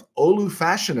month, Olu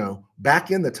Fashanu back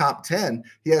in the top 10.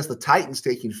 He has the Titans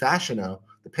taking Fashanu,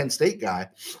 the Penn State guy,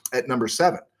 at number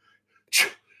 7.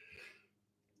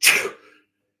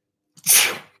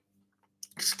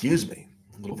 Excuse me,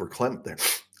 a little verklempt there.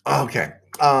 Okay.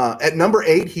 At number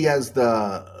 8, he has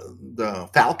the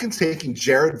Falcons taking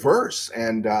Jared Verse.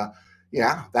 And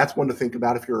yeah, that's one to think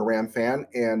about if you're a Ram fan.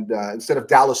 And instead of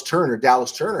Dallas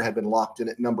Turner had been locked in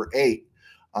at number 8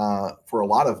 for a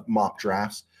lot of mock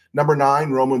drafts. Number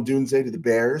 9, Rome Odunze to the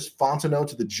Bears, Fontenot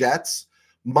to the Jets,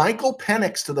 Michael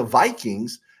Penix to the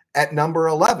Vikings at number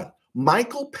 11.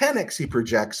 Michael Penix, he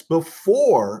projects,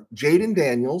 before Jaden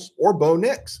Daniels or Bo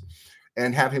Nix,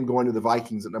 and have him going to the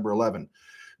Vikings at number 11.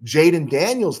 Jaden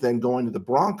Daniels then going to the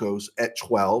Broncos at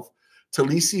 12.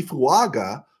 Talisi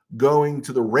Fuaga going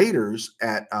to the Raiders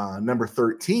at number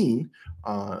 13.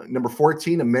 Number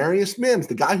 14, Amarius Mims,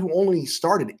 the guy who only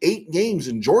started 8 games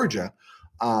in Georgia.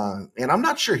 And I'm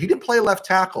not sure. He didn't play left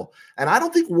tackle. And I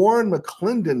don't think Warren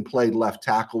McClendon played left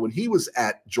tackle when he was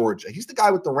at Georgia. He's the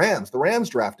guy with the Rams. The Rams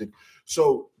drafted.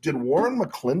 So did Warren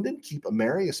McClendon keep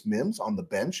Amarius Mims on the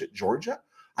bench at Georgia?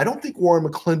 I don't think Warren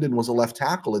McClendon was a left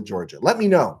tackle at Georgia. Let me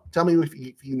know. Tell me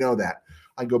if you know that.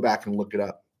 I go back and look it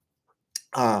up.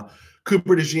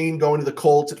 Cooper DeJean going to the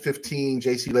Colts at 15.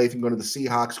 J.C. Latham going to the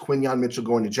Seahawks. Quinyon Mitchell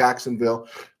going to Jacksonville.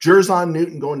 Jerzon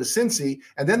Newton going to Cincy.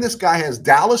 And then this guy has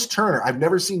Dallas Turner. I've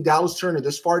never seen Dallas Turner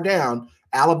this far down.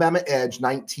 Alabama edge,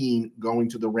 19, going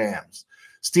to the Rams.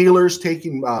 Steelers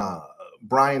taking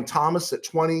Brian Thomas at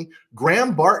 20.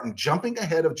 Graham Barton jumping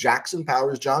ahead of Jackson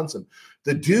Powers Johnson,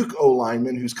 the Duke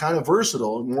O-lineman who's kind of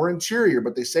versatile, more interior,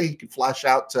 but they say he could flash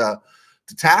out to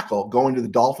tackle, going to the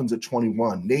Dolphins at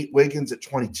 21. Nate Wiggins at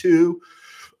 22.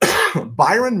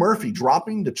 Byron Murphy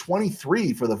dropping to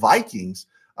 23 for the Vikings,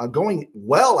 going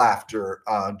well after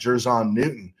Jerzon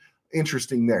Newton.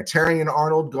 Interesting there. Terrion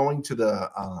Arnold going to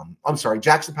the,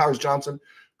 Jackson Powers Johnson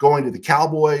going to the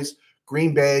Cowboys.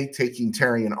 Green Bay taking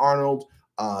Terrion Arnold.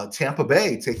 Tampa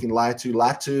Bay taking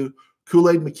Latu.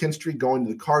 Kool-Aid McKinstry going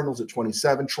to the Cardinals at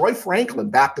 27. Troy Franklin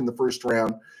back in the first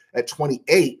round at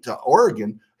 28 to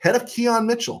Oregon, head of Keon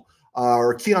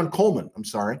Coleman,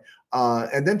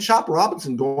 and then Chop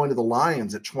Robinson going to the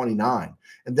Lions at 29.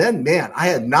 And then, man, I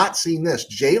had not seen this.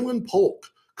 Jalen Polk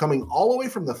coming all the way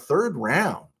from the third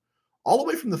round,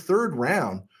 going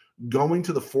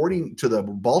to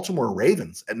the Baltimore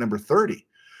Ravens at number 30.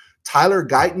 Tyler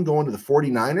Guyton going to the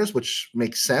 49ers, which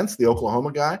makes sense, the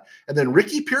Oklahoma guy. And then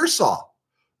Ricky Pearsall,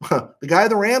 the guy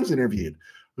the Rams interviewed,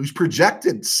 who's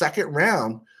projected second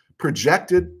round,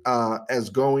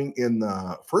 as going in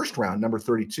the first round, number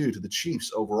 32 to the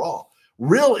Chiefs overall.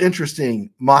 Real interesting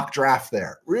mock draft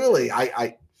there. Really,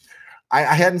 I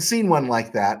hadn't seen one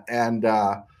like that, and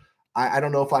I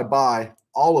don't know if I buy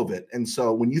all of it. And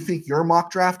so when you think your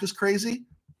mock draft is crazy,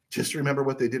 just remember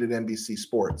what they did at NBC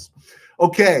Sports.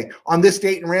 Okay, on this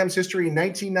date in Rams history, in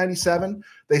 1997,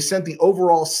 they sent the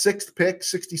overall 6th pick,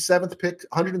 67th pick,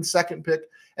 102nd pick,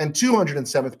 and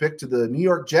 207th pick to the New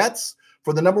York Jets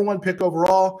for the number 1 pick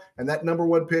overall. And that number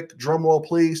 1 pick, drum roll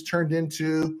please, turned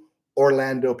into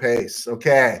Orlando Pace.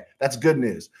 Okay, that's good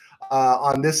news.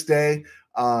 On this day,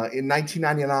 in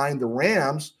 1999, the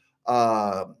Rams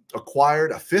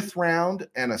acquired a 5th round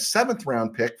and a 7th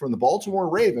round pick from the Baltimore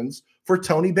Ravens for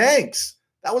Tony Banks.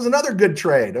 That was another good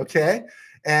trade, okay?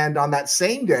 And on that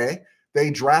same day,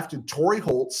 they drafted Torrey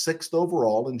Holt 6th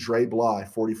overall and Dre Bly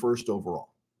 41st overall.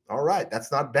 All right,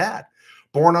 that's not bad.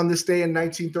 Born on this day in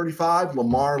 1935,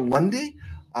 Lamar Lundy.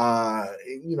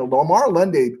 Lamar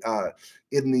Lundy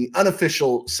in the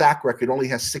unofficial sack record only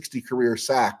has 60 career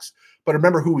sacks, but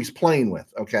remember who he's playing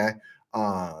with, okay?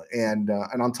 And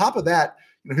on top of that,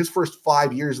 his first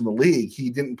 5 years in the league,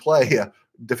 he didn't play a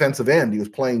defensive end. He was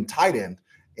playing tight end.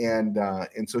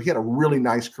 And so he had a really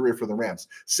nice career for the Rams.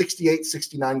 68,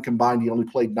 69 combined. He only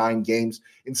played 9 games.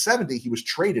 In 70, he was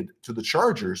traded to the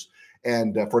Chargers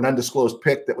and for an undisclosed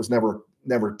pick that was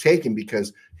never taken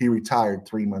because he retired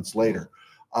 3 months later.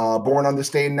 Born on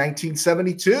this day in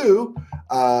 1972,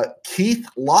 Keith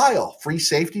Lyle, free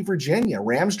safety, Virginia.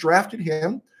 Rams drafted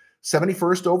him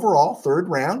 71st overall, 3rd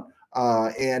round.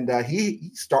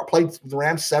 He played for the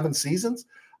Rams 7 seasons.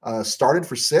 Started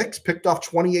for 6, picked off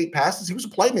 28 passes. He was a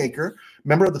playmaker,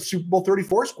 member of the Super Bowl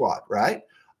 34 squad, right?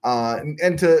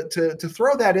 And to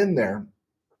throw that in there,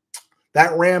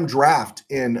 that Ram draft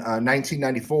in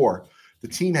 1994, the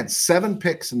team had 7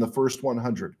 picks in the first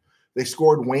 100. They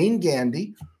scored Wayne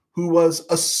Gandy, who was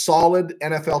a solid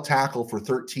NFL tackle for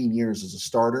 13 years as a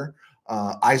starter,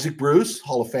 Isaac Bruce,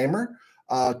 Hall of Famer,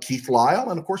 Keith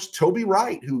Lyle, and of course, Toby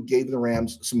Wright, who gave the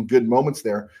Rams some good moments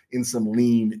there in some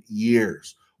lean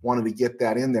years. wanted to get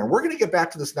that in there. We're going to get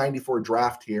back to this 94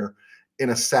 draft here in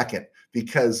a second,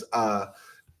 because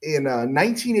in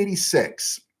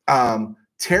 1986,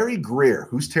 Terry Greer,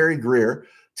 who's Terry Greer?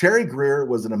 Terry Greer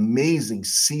was an amazing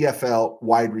CFL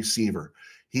wide receiver.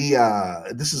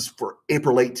 This is for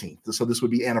April 18th, so this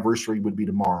would be anniversary, would be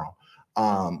tomorrow.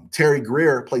 Terry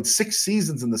Greer played 6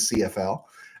 seasons in the CFL,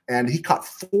 and he caught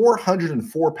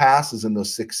 404 passes in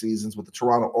those 6 seasons with the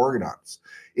Toronto Argonauts.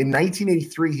 In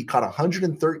 1983, he caught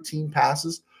 113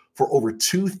 passes for over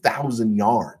 2,000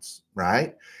 yards,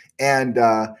 right? And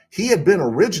he had been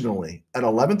originally an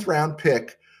 11th round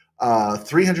pick,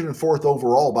 304th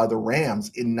overall by the Rams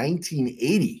in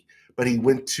 1980, but he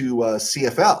went to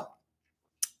CFL.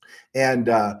 And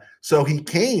so he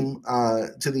came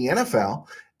to the NFL,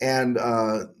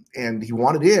 and he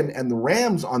wanted in, and the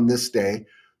Rams on this day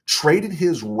traded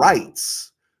his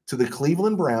rights to the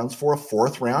Cleveland Browns for a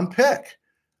 4th round pick,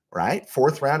 right?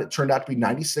 4th round. It turned out to be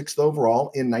 96th overall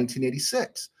in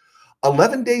 1986.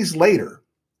 11 days later,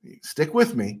 stick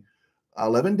with me,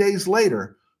 11 days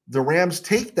later, the Rams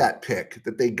take that pick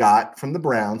that they got from the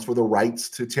Browns for the rights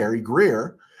to Terry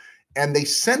Greer, and they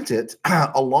sent it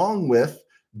along with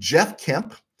Jeff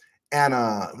Kemp and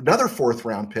another 4th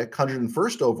round pick,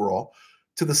 101st overall,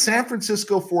 to the San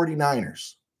Francisco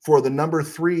 49ers for the number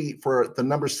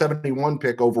 71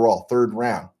 pick overall, 3rd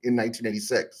round in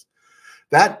 1986.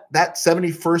 That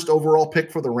 71st overall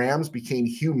pick for the Rams became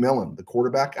Hugh Millen, the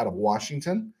quarterback out of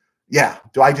Washington. Yeah,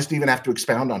 do I just even have to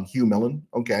expound on Hugh Millen?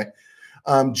 Okay.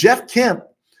 Jeff Kemp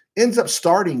ends up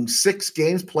starting 6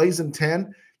 games, plays in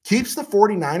 10, keeps the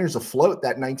 49ers afloat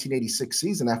that 1986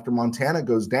 season after Montana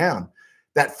goes down.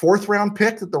 That 4th round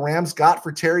pick that the Rams got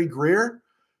for Terry Greer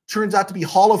turns out to be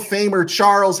Hall of Famer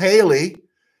Charles Haley.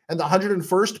 And the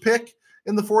 101st pick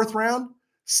in the 4th round,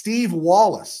 Steve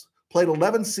Wallace, played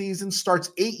 11 seasons,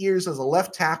 starts 8 years as a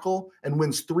left tackle, and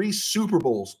wins 3 Super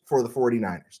Bowls for the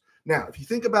 49ers. Now, if you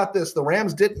think about this, the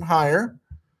Rams didn't hire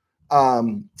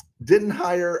Bill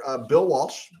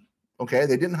Walsh. Okay,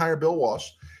 they didn't hire Bill Walsh.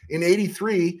 In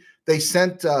 83, they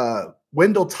sent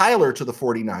Wendell Tyler to the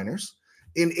 49ers.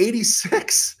 In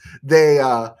 86, they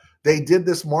did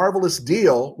this marvelous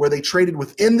deal where they traded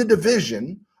within the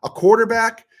division a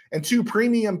quarterback and 2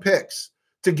 premium picks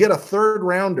to get a 3rd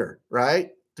rounder,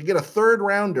 right? To get a 3rd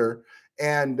rounder.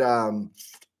 And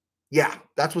yeah,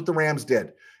 that's what the Rams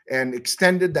did, and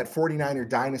extended that 49er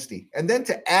dynasty. And then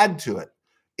to add to it,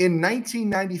 in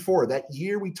 1994, that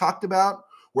year we talked about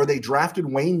where they drafted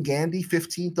Wayne Gandy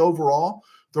 15th overall,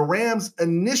 the Rams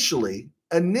initially,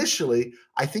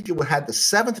 I think it had the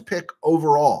 7th pick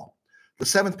overall, the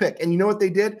 7th pick. And you know what they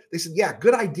did? They said, yeah,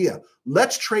 good idea.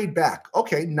 Let's trade back.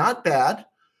 Okay, not bad.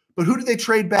 But who did they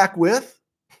trade back with?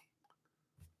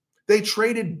 They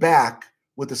traded back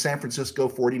with the San Francisco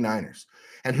 49ers.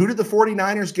 And who did the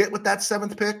 49ers get with that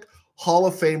 7th pick? Hall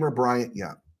of Famer Bryant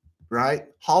Young, right?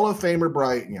 Hall of Famer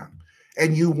Bryant Young.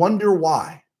 And you wonder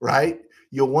why, right?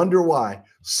 You'll wonder why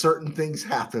certain things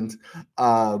happened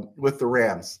with the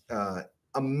Rams.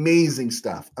 Amazing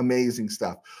stuff. Amazing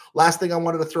stuff. Last thing I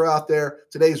wanted to throw out there,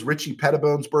 today is Richie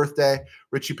Pettibone's birthday.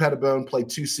 Richie Pettibone played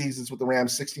 2 seasons with the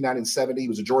Rams, 69 and 70. He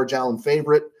was a George Allen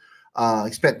favorite.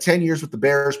 He spent 10 years with the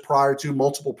Bears prior to,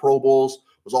 multiple Pro Bowls,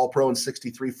 was All-Pro in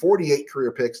 63, 48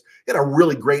 career picks. He had a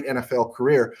really great NFL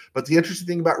career. But the interesting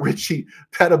thing about Richie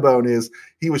Pettibone is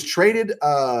he was traded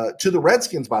to the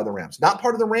Redskins by the Rams. Not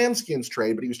part of the Ramskins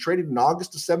trade, but he was traded in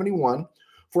August of 71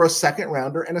 for a 2nd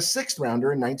rounder and a 6th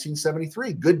rounder in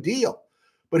 1973. Good deal.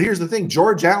 But here's the thing.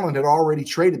 George Allen had already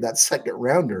traded that 2nd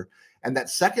rounder, and that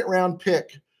 2nd round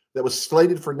pick that was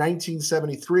slated for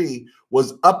 1973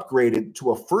 was upgraded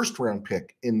to a 1st round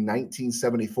pick in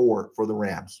 1974 for the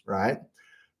Rams, right?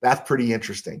 That's pretty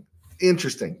interesting.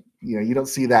 Interesting. You know, you don't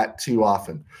see that too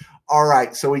often. All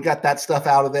right, so we got that stuff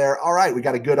out of there. All right, we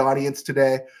got a good audience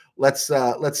today. Let's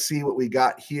see what we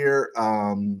got here.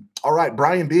 All right,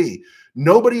 Brian B.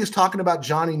 Nobody is talking about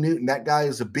Johnny Newton. That guy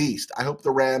is a beast. I hope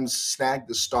the Rams snag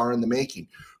the star in the making.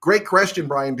 Great question,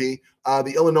 Brian B.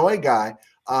 The Illinois guy.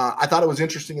 I thought it was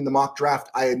interesting in the mock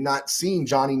draft. I had not seen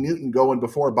Johnny Newton going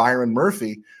before Byron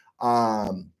Murphy.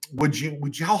 Would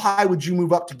you? How high would you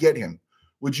move up to get him?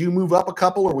 Would you move up a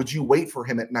couple, or would you wait for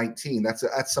him at 19?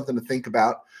 That's something to think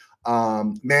about.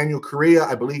 Manuel Correa,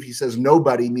 I believe he says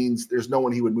nobody means there's no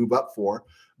one he would move up for.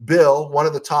 Bill, one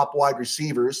of the top 3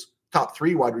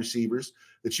 wide receivers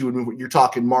that you would move. You're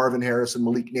talking Marvin Harrison,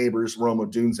 Malik Neighbors, Rome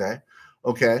Odunze.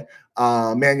 Okay.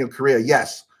 Manuel Correa,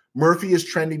 yes. Murphy is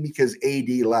trending because AD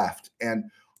left. And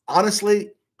honestly,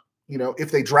 you know,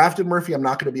 if they drafted Murphy, I'm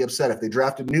not going to be upset. If they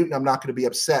drafted Newton, I'm not going to be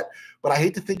upset. But I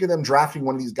hate to think of them drafting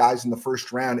one of these guys in the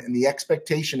 1st round, and the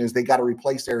expectation is they got to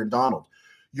replace Aaron Donald.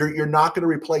 You're not going to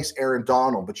replace Aaron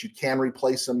Donald, but you can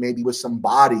replace him maybe with some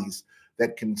bodies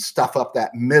that can stuff up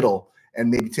that middle and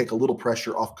maybe take a little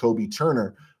pressure off Kobe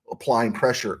Turner, applying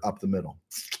pressure up the middle.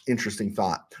 Interesting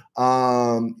thought.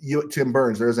 Tim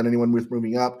Burns, there isn't anyone with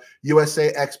moving up.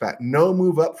 USA expat, no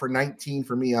move up for 19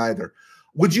 for me either.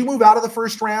 Would you move out of the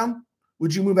first round?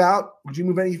 Would you move out? Would you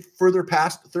move any further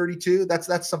past 32?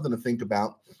 That's something to think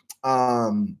about.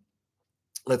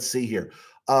 Let's see here.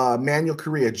 Manuel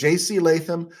Correa, J.C.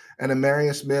 Latham, and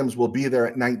Amarius Mims will be there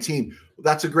at 19.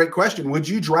 That's a great question. Would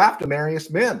you draft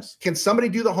Amarius Mims? Can somebody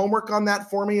do the homework on that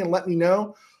for me and let me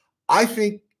know? I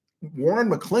think Warren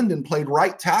McClendon played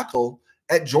right tackle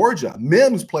at Georgia.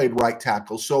 Mims played right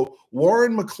tackle. So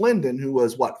Warren McClendon, who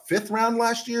was what, 5th round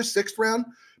last year, 6th round,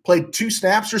 played 2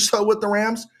 snaps or so with the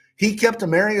Rams. He kept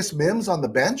Amarius Mims on the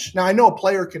bench. Now I know a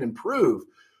player can improve,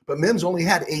 but Mims only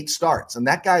had 8 starts, and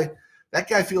that guy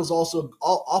feels also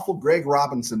awful Greg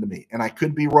Robinson to me. And I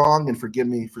could be wrong, and forgive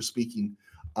me for speaking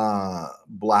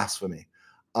blasphemy.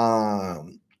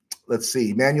 Let's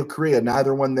see. Manuel Correa,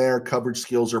 neither one there. Coverage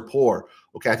skills are poor.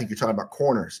 Okay, I think you're talking about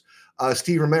corners.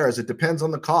 Steve Ramirez, it depends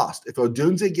on the cost. If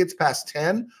Odunze gets past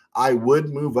 10, I would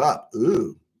move up.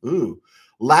 Ooh.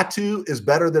 Latu is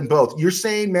better than both. You're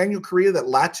saying, Manuel Correa, that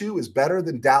Latu is better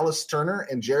than Dallas Turner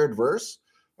and Jared Verse?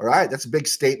 All right, that's a big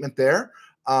statement there.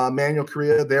 Manuel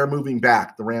Correa, they're moving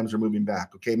back. The Rams are moving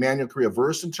back. Okay, Manuel Correa,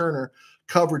 Verse and Turner,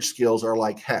 coverage skills are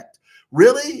like heck.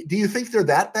 Really? Do you think they're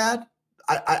that bad?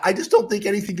 I just don't think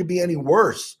anything could be any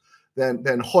worse than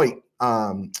Hoyt.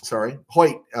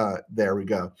 Hoyt. There we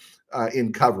go.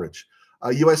 In coverage.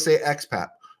 USA expat,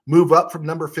 move up from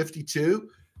number 52.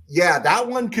 Yeah, that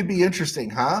one could be interesting,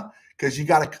 huh? Because you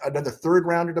got another 3rd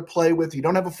rounder to play with. You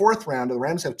don't have a 4th rounder. The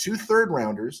Rams have 2 3rd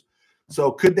rounders.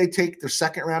 So could they take their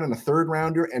 2nd round and a 3rd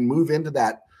rounder and move into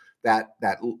that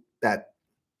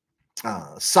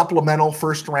supplemental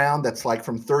 1st round that's like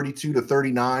from 32 to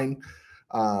 39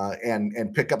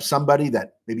 and pick up somebody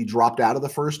that maybe dropped out of the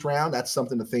 1st round? That's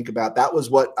something to think about. That was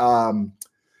what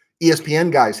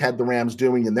ESPN guys had the Rams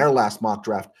doing in their last mock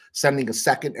draft, sending a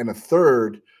 2nd and a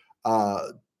 3rd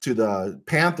to the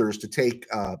Panthers to take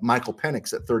Michael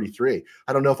Penix at 33.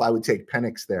 I don't know if I would take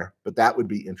Penix there, but that would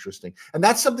be interesting. And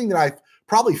that's something that I've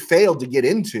probably failed to get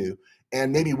into,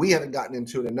 and maybe we haven't gotten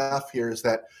into it enough here, is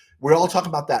that we're all talking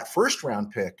about that 1st round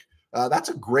pick. That's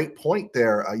a great point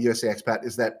there, USA expat,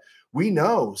 is that we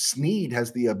know Snead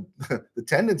has the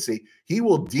tendency, he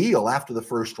will deal after the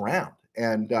 1st round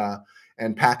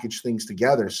and package things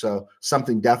together. So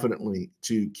something definitely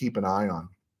to keep an eye on.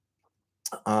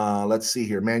 Let's see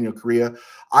here. Manuel Correa,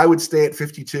 I would stay at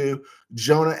 52.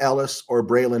 Jonah Ellis or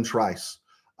Braylon Trice.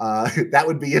 That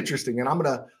would be interesting. And I'm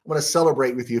gonna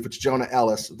celebrate with you if it's Jonah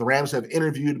Ellis. The Rams have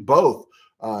interviewed both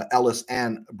Ellis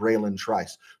and Braylon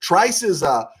Trice. Trice is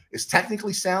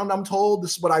technically sound, I'm told.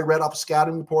 This is what I read off a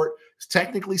scouting report. It's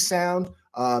technically sound,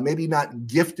 maybe not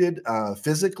gifted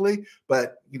physically,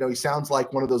 but he sounds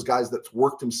like one of those guys that's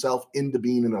worked himself into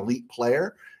being an elite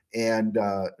player. And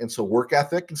so work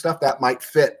ethic and stuff that might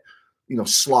fit,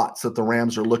 slots that the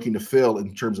Rams are looking to fill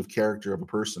in terms of character of a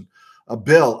person.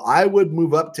 Bill, I would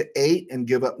move up to 8 and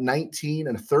give up 19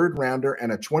 and a 3rd rounder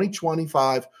and a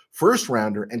 2025 1st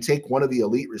rounder and take one of the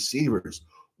elite receivers.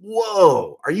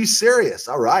 Whoa, are you serious?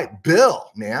 All right,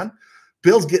 Bill, man.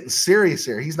 Bill's getting serious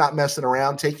here. He's not messing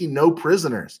around, taking no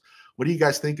prisoners. What do you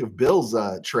guys think of Bill's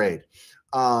trade?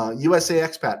 USA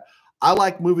expat, I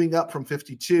like moving up from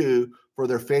 52 for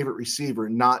their favorite receiver,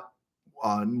 not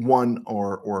one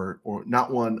or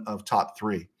not one of top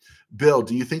 3. Bill,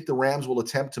 do you think the Rams will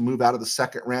attempt to move out of the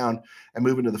 2nd round and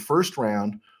move into the 1st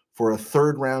round for a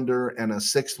 3rd rounder and a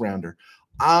 6th rounder?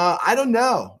 I don't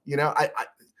know.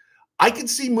 I could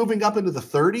see moving up into the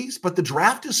 30s, but the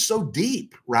draft is so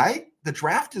deep, right? The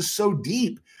draft is so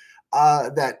deep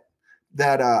that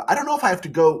I don't know if I have to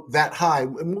go that high.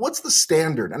 What's the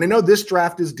standard? And I know this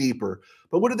draft is deeper,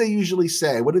 but what do they usually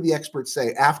say? What do the experts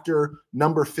say? After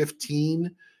number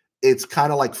 15, it's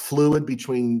kind of like fluid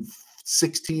between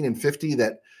 16 and 50,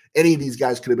 that any of these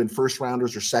guys could have been 1st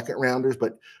rounders or 2nd rounders,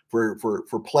 but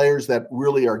for players that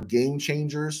really are game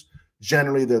changers,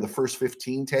 generally they're the first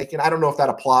 15 taken. I don't know if that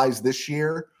applies this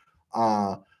year.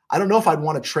 I don't know if I'd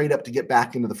want to trade up to get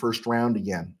back into the 1st round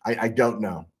again. I don't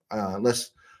know.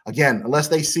 Unless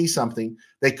they see something,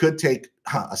 they could take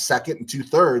a 2nd and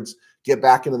 2/3, get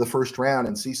back into the 1st round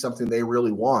and see something they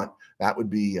really want. That would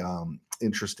be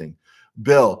interesting.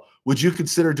 Bill, would you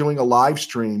consider doing a live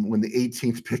stream when the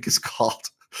 18th pick is called?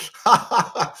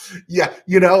 Yeah,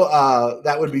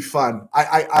 that would be fun.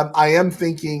 I am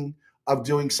thinking of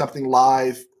doing something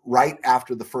live right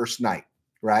after the 1st night,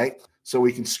 right? So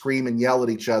we can scream and yell at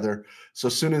each other. So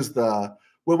as soon as the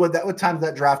what time is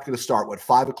that draft going to start? What,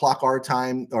 5 o'clock our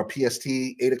time or PST,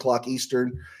 8 o'clock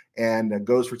Eastern, and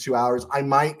goes for 2 hours. I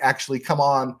might actually come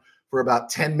on for about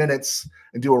 10 minutes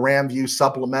and do a RamView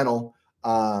supplemental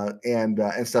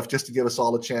and stuff, just to give us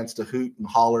all a chance to hoot and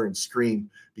holler and scream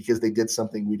because they did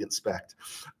something we didn't expect.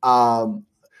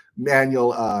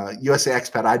 Manual, USA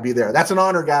Expat, I'd be there. That's an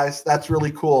honor, guys. That's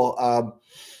really cool.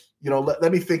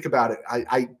 Let me think about it.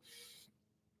 I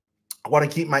want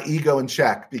to keep my ego in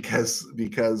check because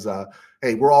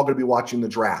hey, we're all going to be watching the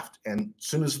draft, and as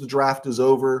soon as the draft is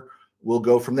over, we'll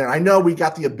go from there. I know we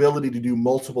got the ability to do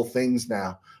multiple things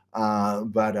now,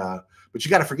 but you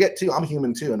got to forget too, I'm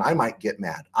human too, and I might get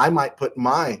mad. I might put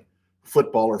my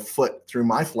footballer foot through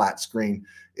my flat screen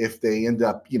if they end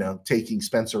up, taking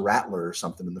Spencer Rattler or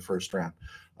something in the first round.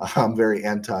 I'm very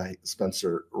anti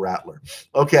Spencer Rattler.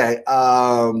 Okay.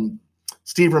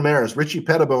 Steve Ramirez, Richie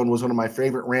Pettibone was one of my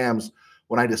favorite Rams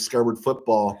when I discovered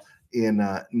football in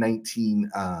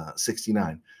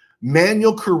 1969.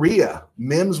 Manuel Correa,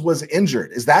 Mims was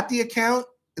injured. Is that the account?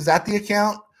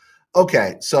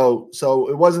 Okay, so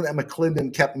it wasn't that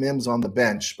McClendon kept Mims on the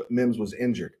bench, but Mims was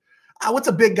injured. What's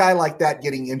a big guy like that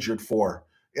getting injured for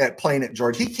playing at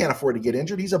Georgia? He can't afford to get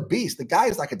injured. He's a beast. The guy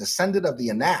is like a descendant of the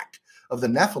Anak, of the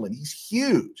Nephilim. He's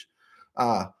huge.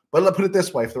 But let's put it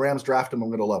this way: if the Rams draft him, I'm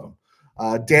going to love him.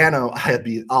 Dano,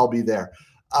 I'll be there.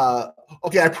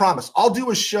 Okay, I promise. I'll do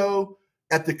a show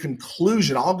at the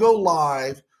conclusion. I'll go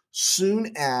live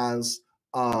soon as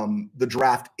the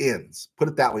draft ends. Put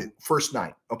it that way, first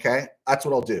night. Okay, that's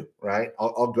what I'll do. Right?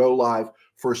 I'll go live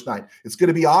first night. It's going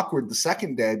to be awkward the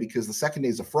second day because the second day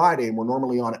is a Friday and we're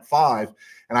normally on at 5,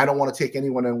 and I don't want to take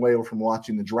anyone away from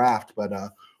watching the draft. But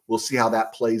we'll see how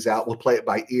that plays out. We'll play it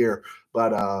by ear.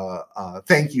 But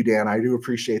thank you, Dan. I do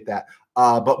appreciate that.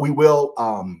 But we will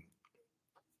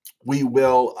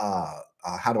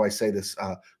how do I say this?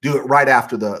 Do it right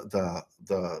after the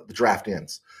draft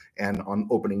ends and on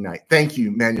opening night. Thank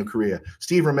you, Manuel Correa.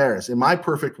 Steve Ramirez, in my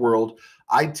perfect world,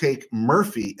 I'd take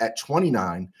Murphy at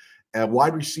 29, a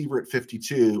wide receiver at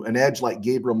 52, an edge like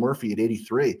Gabriel Murphy at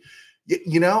 83.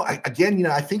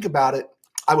 I think about it.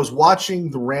 I was watching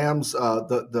the Rams,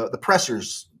 the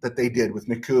pressers that they did with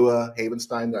Nakua,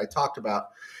 Havenstein that I talked about,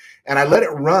 and I let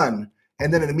it run.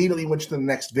 And then it immediately went to the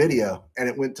next video, and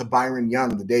it went to Byron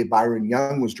Young, the day Byron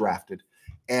Young was drafted.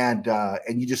 And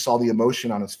you just saw the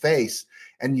emotion on his face,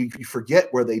 and you forget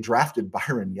where they drafted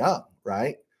Byron Young,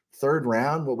 right? 3rd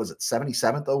round, what was it,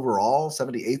 77th overall,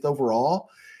 78th overall?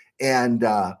 And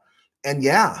yeah,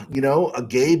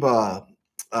 Gabriel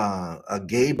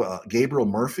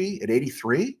Murphy at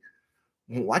 83.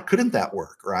 Why couldn't that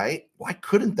work, right? Why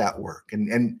couldn't that work?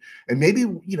 And maybe,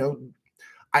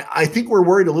 I think we're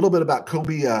worried a little bit about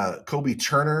Kobe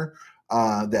Turner,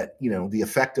 that, the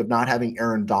effect of not having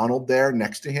Aaron Donald there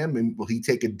next to him, and will he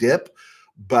take a dip?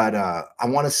 But I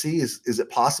want to see, is it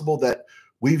possible that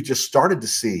we've just started to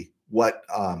see what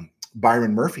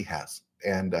Byron Murphy has?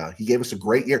 And he gave us a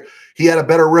great year. He had a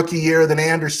better rookie year than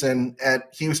Anderson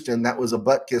at Houston. That was a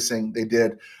butt kissing they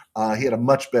did. He had a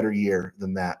much better year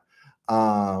than that.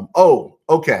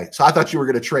 Okay. So I thought you were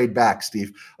going to trade back,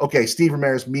 Steve. Okay, Steve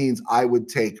Ramirez means I would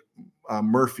take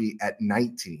Murphy at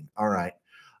 19. All right.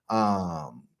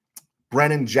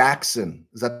 Brennan Jackson,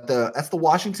 that's the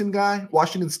Washington guy,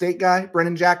 Washington State guy.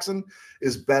 Brennan Jackson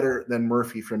is better than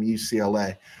Murphy from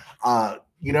UCLA.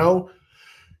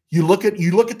 You look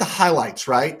at the highlights,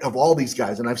 right, of all these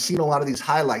guys, and I've seen a lot of these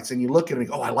highlights, and you look at it and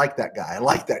go, oh, I like that guy, I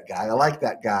like that guy, I like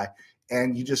that guy,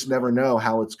 and you just never know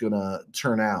how it's going to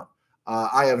turn out.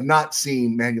 I have not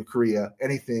seen Manuel Correa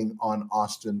anything on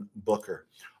Austin Booker.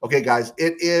 Okay, guys,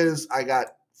 I got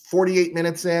 48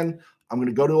 minutes in. I'm going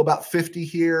to go to about 50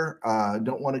 here.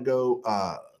 Don't want to go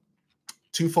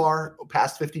too far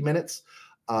past 50 minutes.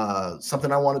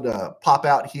 Something I wanted to pop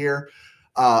out here.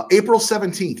 April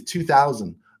 17th,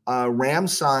 2000.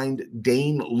 Rams signed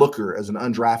Dane Looker as an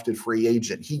undrafted free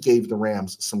agent. He gave the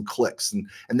Rams some clicks. And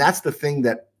that's the thing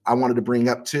that I wanted to bring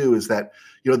up too, is that,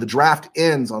 the draft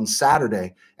ends on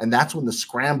Saturday, and that's when the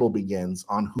scramble begins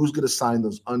on who's going to sign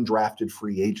those undrafted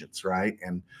free agents, right?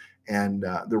 And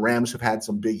the Rams have had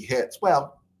some big hits.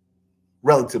 Well,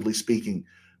 relatively speaking,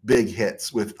 big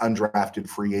hits with undrafted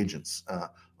free agents.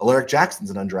 Alaric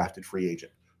Jackson's an undrafted free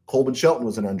agent. Coleman Shelton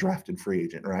was an undrafted free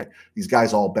agent, right? These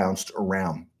guys all bounced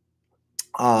around.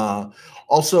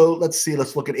 Also, let's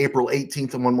look at April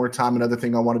 18th and one more time. Another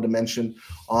thing I wanted to mention,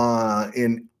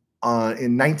 in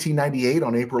 1998,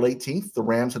 on April 18th, the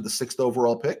Rams had the 6th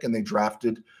overall pick, and they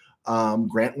drafted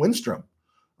Grant Windstrom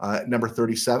at number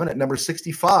 37. At number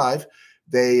 65,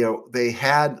 they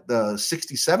had the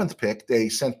 67th pick. They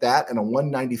sent that and a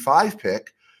 195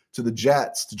 pick to the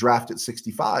Jets to draft at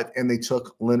 65, and they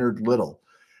took Leonard Little.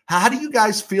 How do you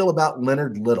guys feel about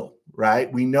Leonard Little,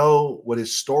 right? We know what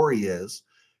his story is.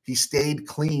 He stayed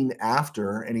clean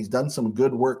after, and he's done some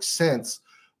good work since,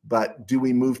 but do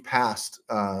we move past,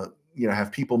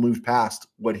 have people move past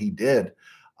what he did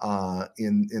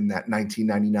in that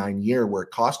 1999 year where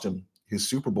it cost him his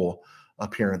Super Bowl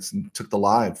appearance and took the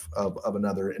life of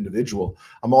another individual?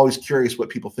 I'm always curious what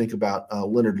people think about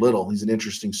Leonard Little. He's an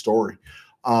interesting story.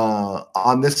 On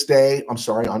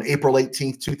April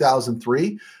 18th,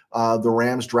 2003, the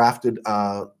Rams drafted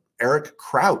Eric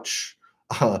Crouch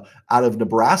out of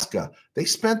Nebraska. They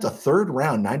spent a third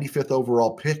round, 95th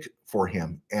overall pick for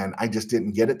him, and I just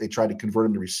didn't get it. They tried to convert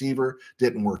him to receiver,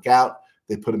 didn't work out.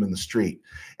 They put him in the street.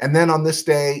 And then on this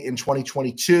day in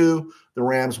 2022, the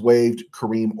Rams waived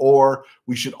Kareem Orr.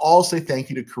 We should all say thank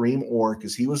you to Kareem Orr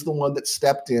because he was the one that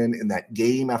stepped in that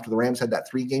game after the Rams had that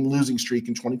 3-game losing streak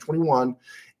in 2021,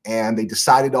 and they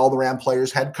decided all the Ram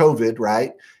players had COVID,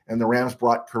 right? And the Rams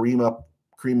brought Kareem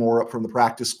Orr up from the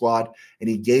practice squad, and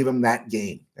he gave him that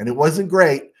game. And it wasn't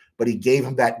great, but he gave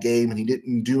him that game, and he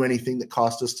didn't do anything that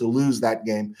cost us to lose that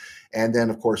game. And then,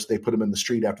 of course, they put him in the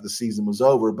street after the season was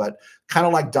over, but kind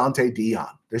of like Dante Dion.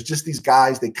 There's just these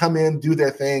guys, they come in, do their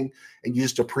thing, and you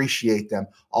just appreciate them.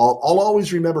 I'll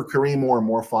always remember Kareem Orr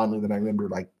more fondly than I remember,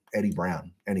 like, Eddie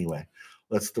Brown. Anyway,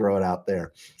 let's throw it out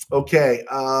there. Okay,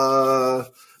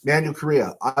 Manuel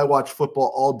Correa. I watch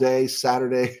football all day,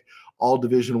 Saturday, all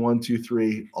Division 1, 2,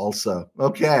 3 also.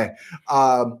 Okay.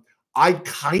 I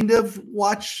kind of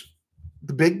watch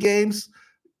the big games.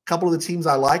 A couple of the teams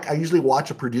I like. I usually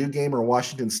watch a Purdue game or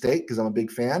Washington State because I'm a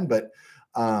big fan. But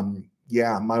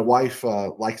yeah, my wife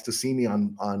likes to see me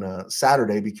on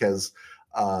Saturday because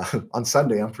on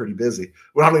Sunday I'm pretty busy.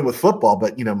 Well, not only with football,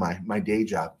 but my day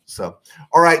job. So,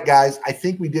 all right, guys, I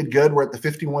think we did good. We're at the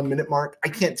 51-minute mark. I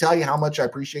can't tell you how much I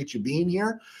appreciate you being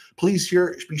here. Please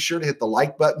be sure to hit the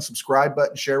like button, subscribe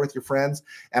button, share with your friends,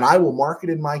 and I will mark it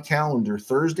in my calendar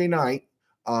Thursday night,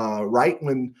 right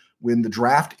when the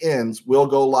draft ends. We'll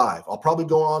go live. I'll probably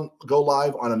go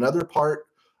live on another part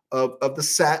of the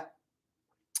set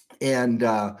and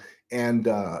of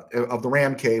the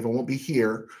Ram Cave. I won't be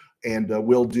here, and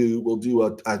we'll do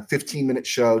a 15-minute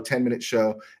show, 10-minute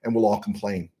show, and we'll all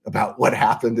complain about what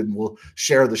happened, and we'll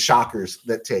share the shockers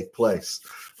that take place.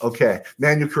 Okay,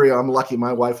 Manuel Correa, I'm lucky.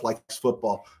 My wife likes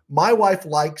football. My wife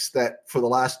likes that for the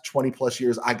last 20 plus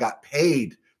years, I got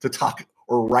paid to talk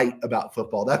or write about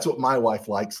football. That's what my wife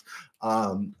likes.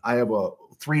 I have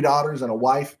 3 daughters and a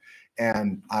wife,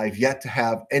 and I've yet to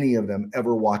have any of them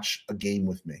ever watch a game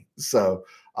with me. So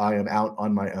I am out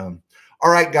on my own. All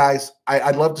right, guys,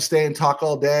 I'd love to stay and talk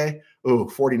all day. Ooh,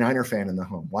 49er fan in the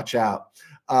home. Watch out.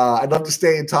 I'd love to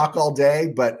stay and talk all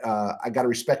day, but I got to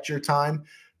respect your time.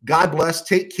 God bless.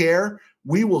 Take care.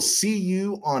 We will see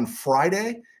you on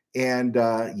Friday. And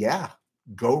yeah,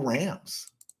 go Rams.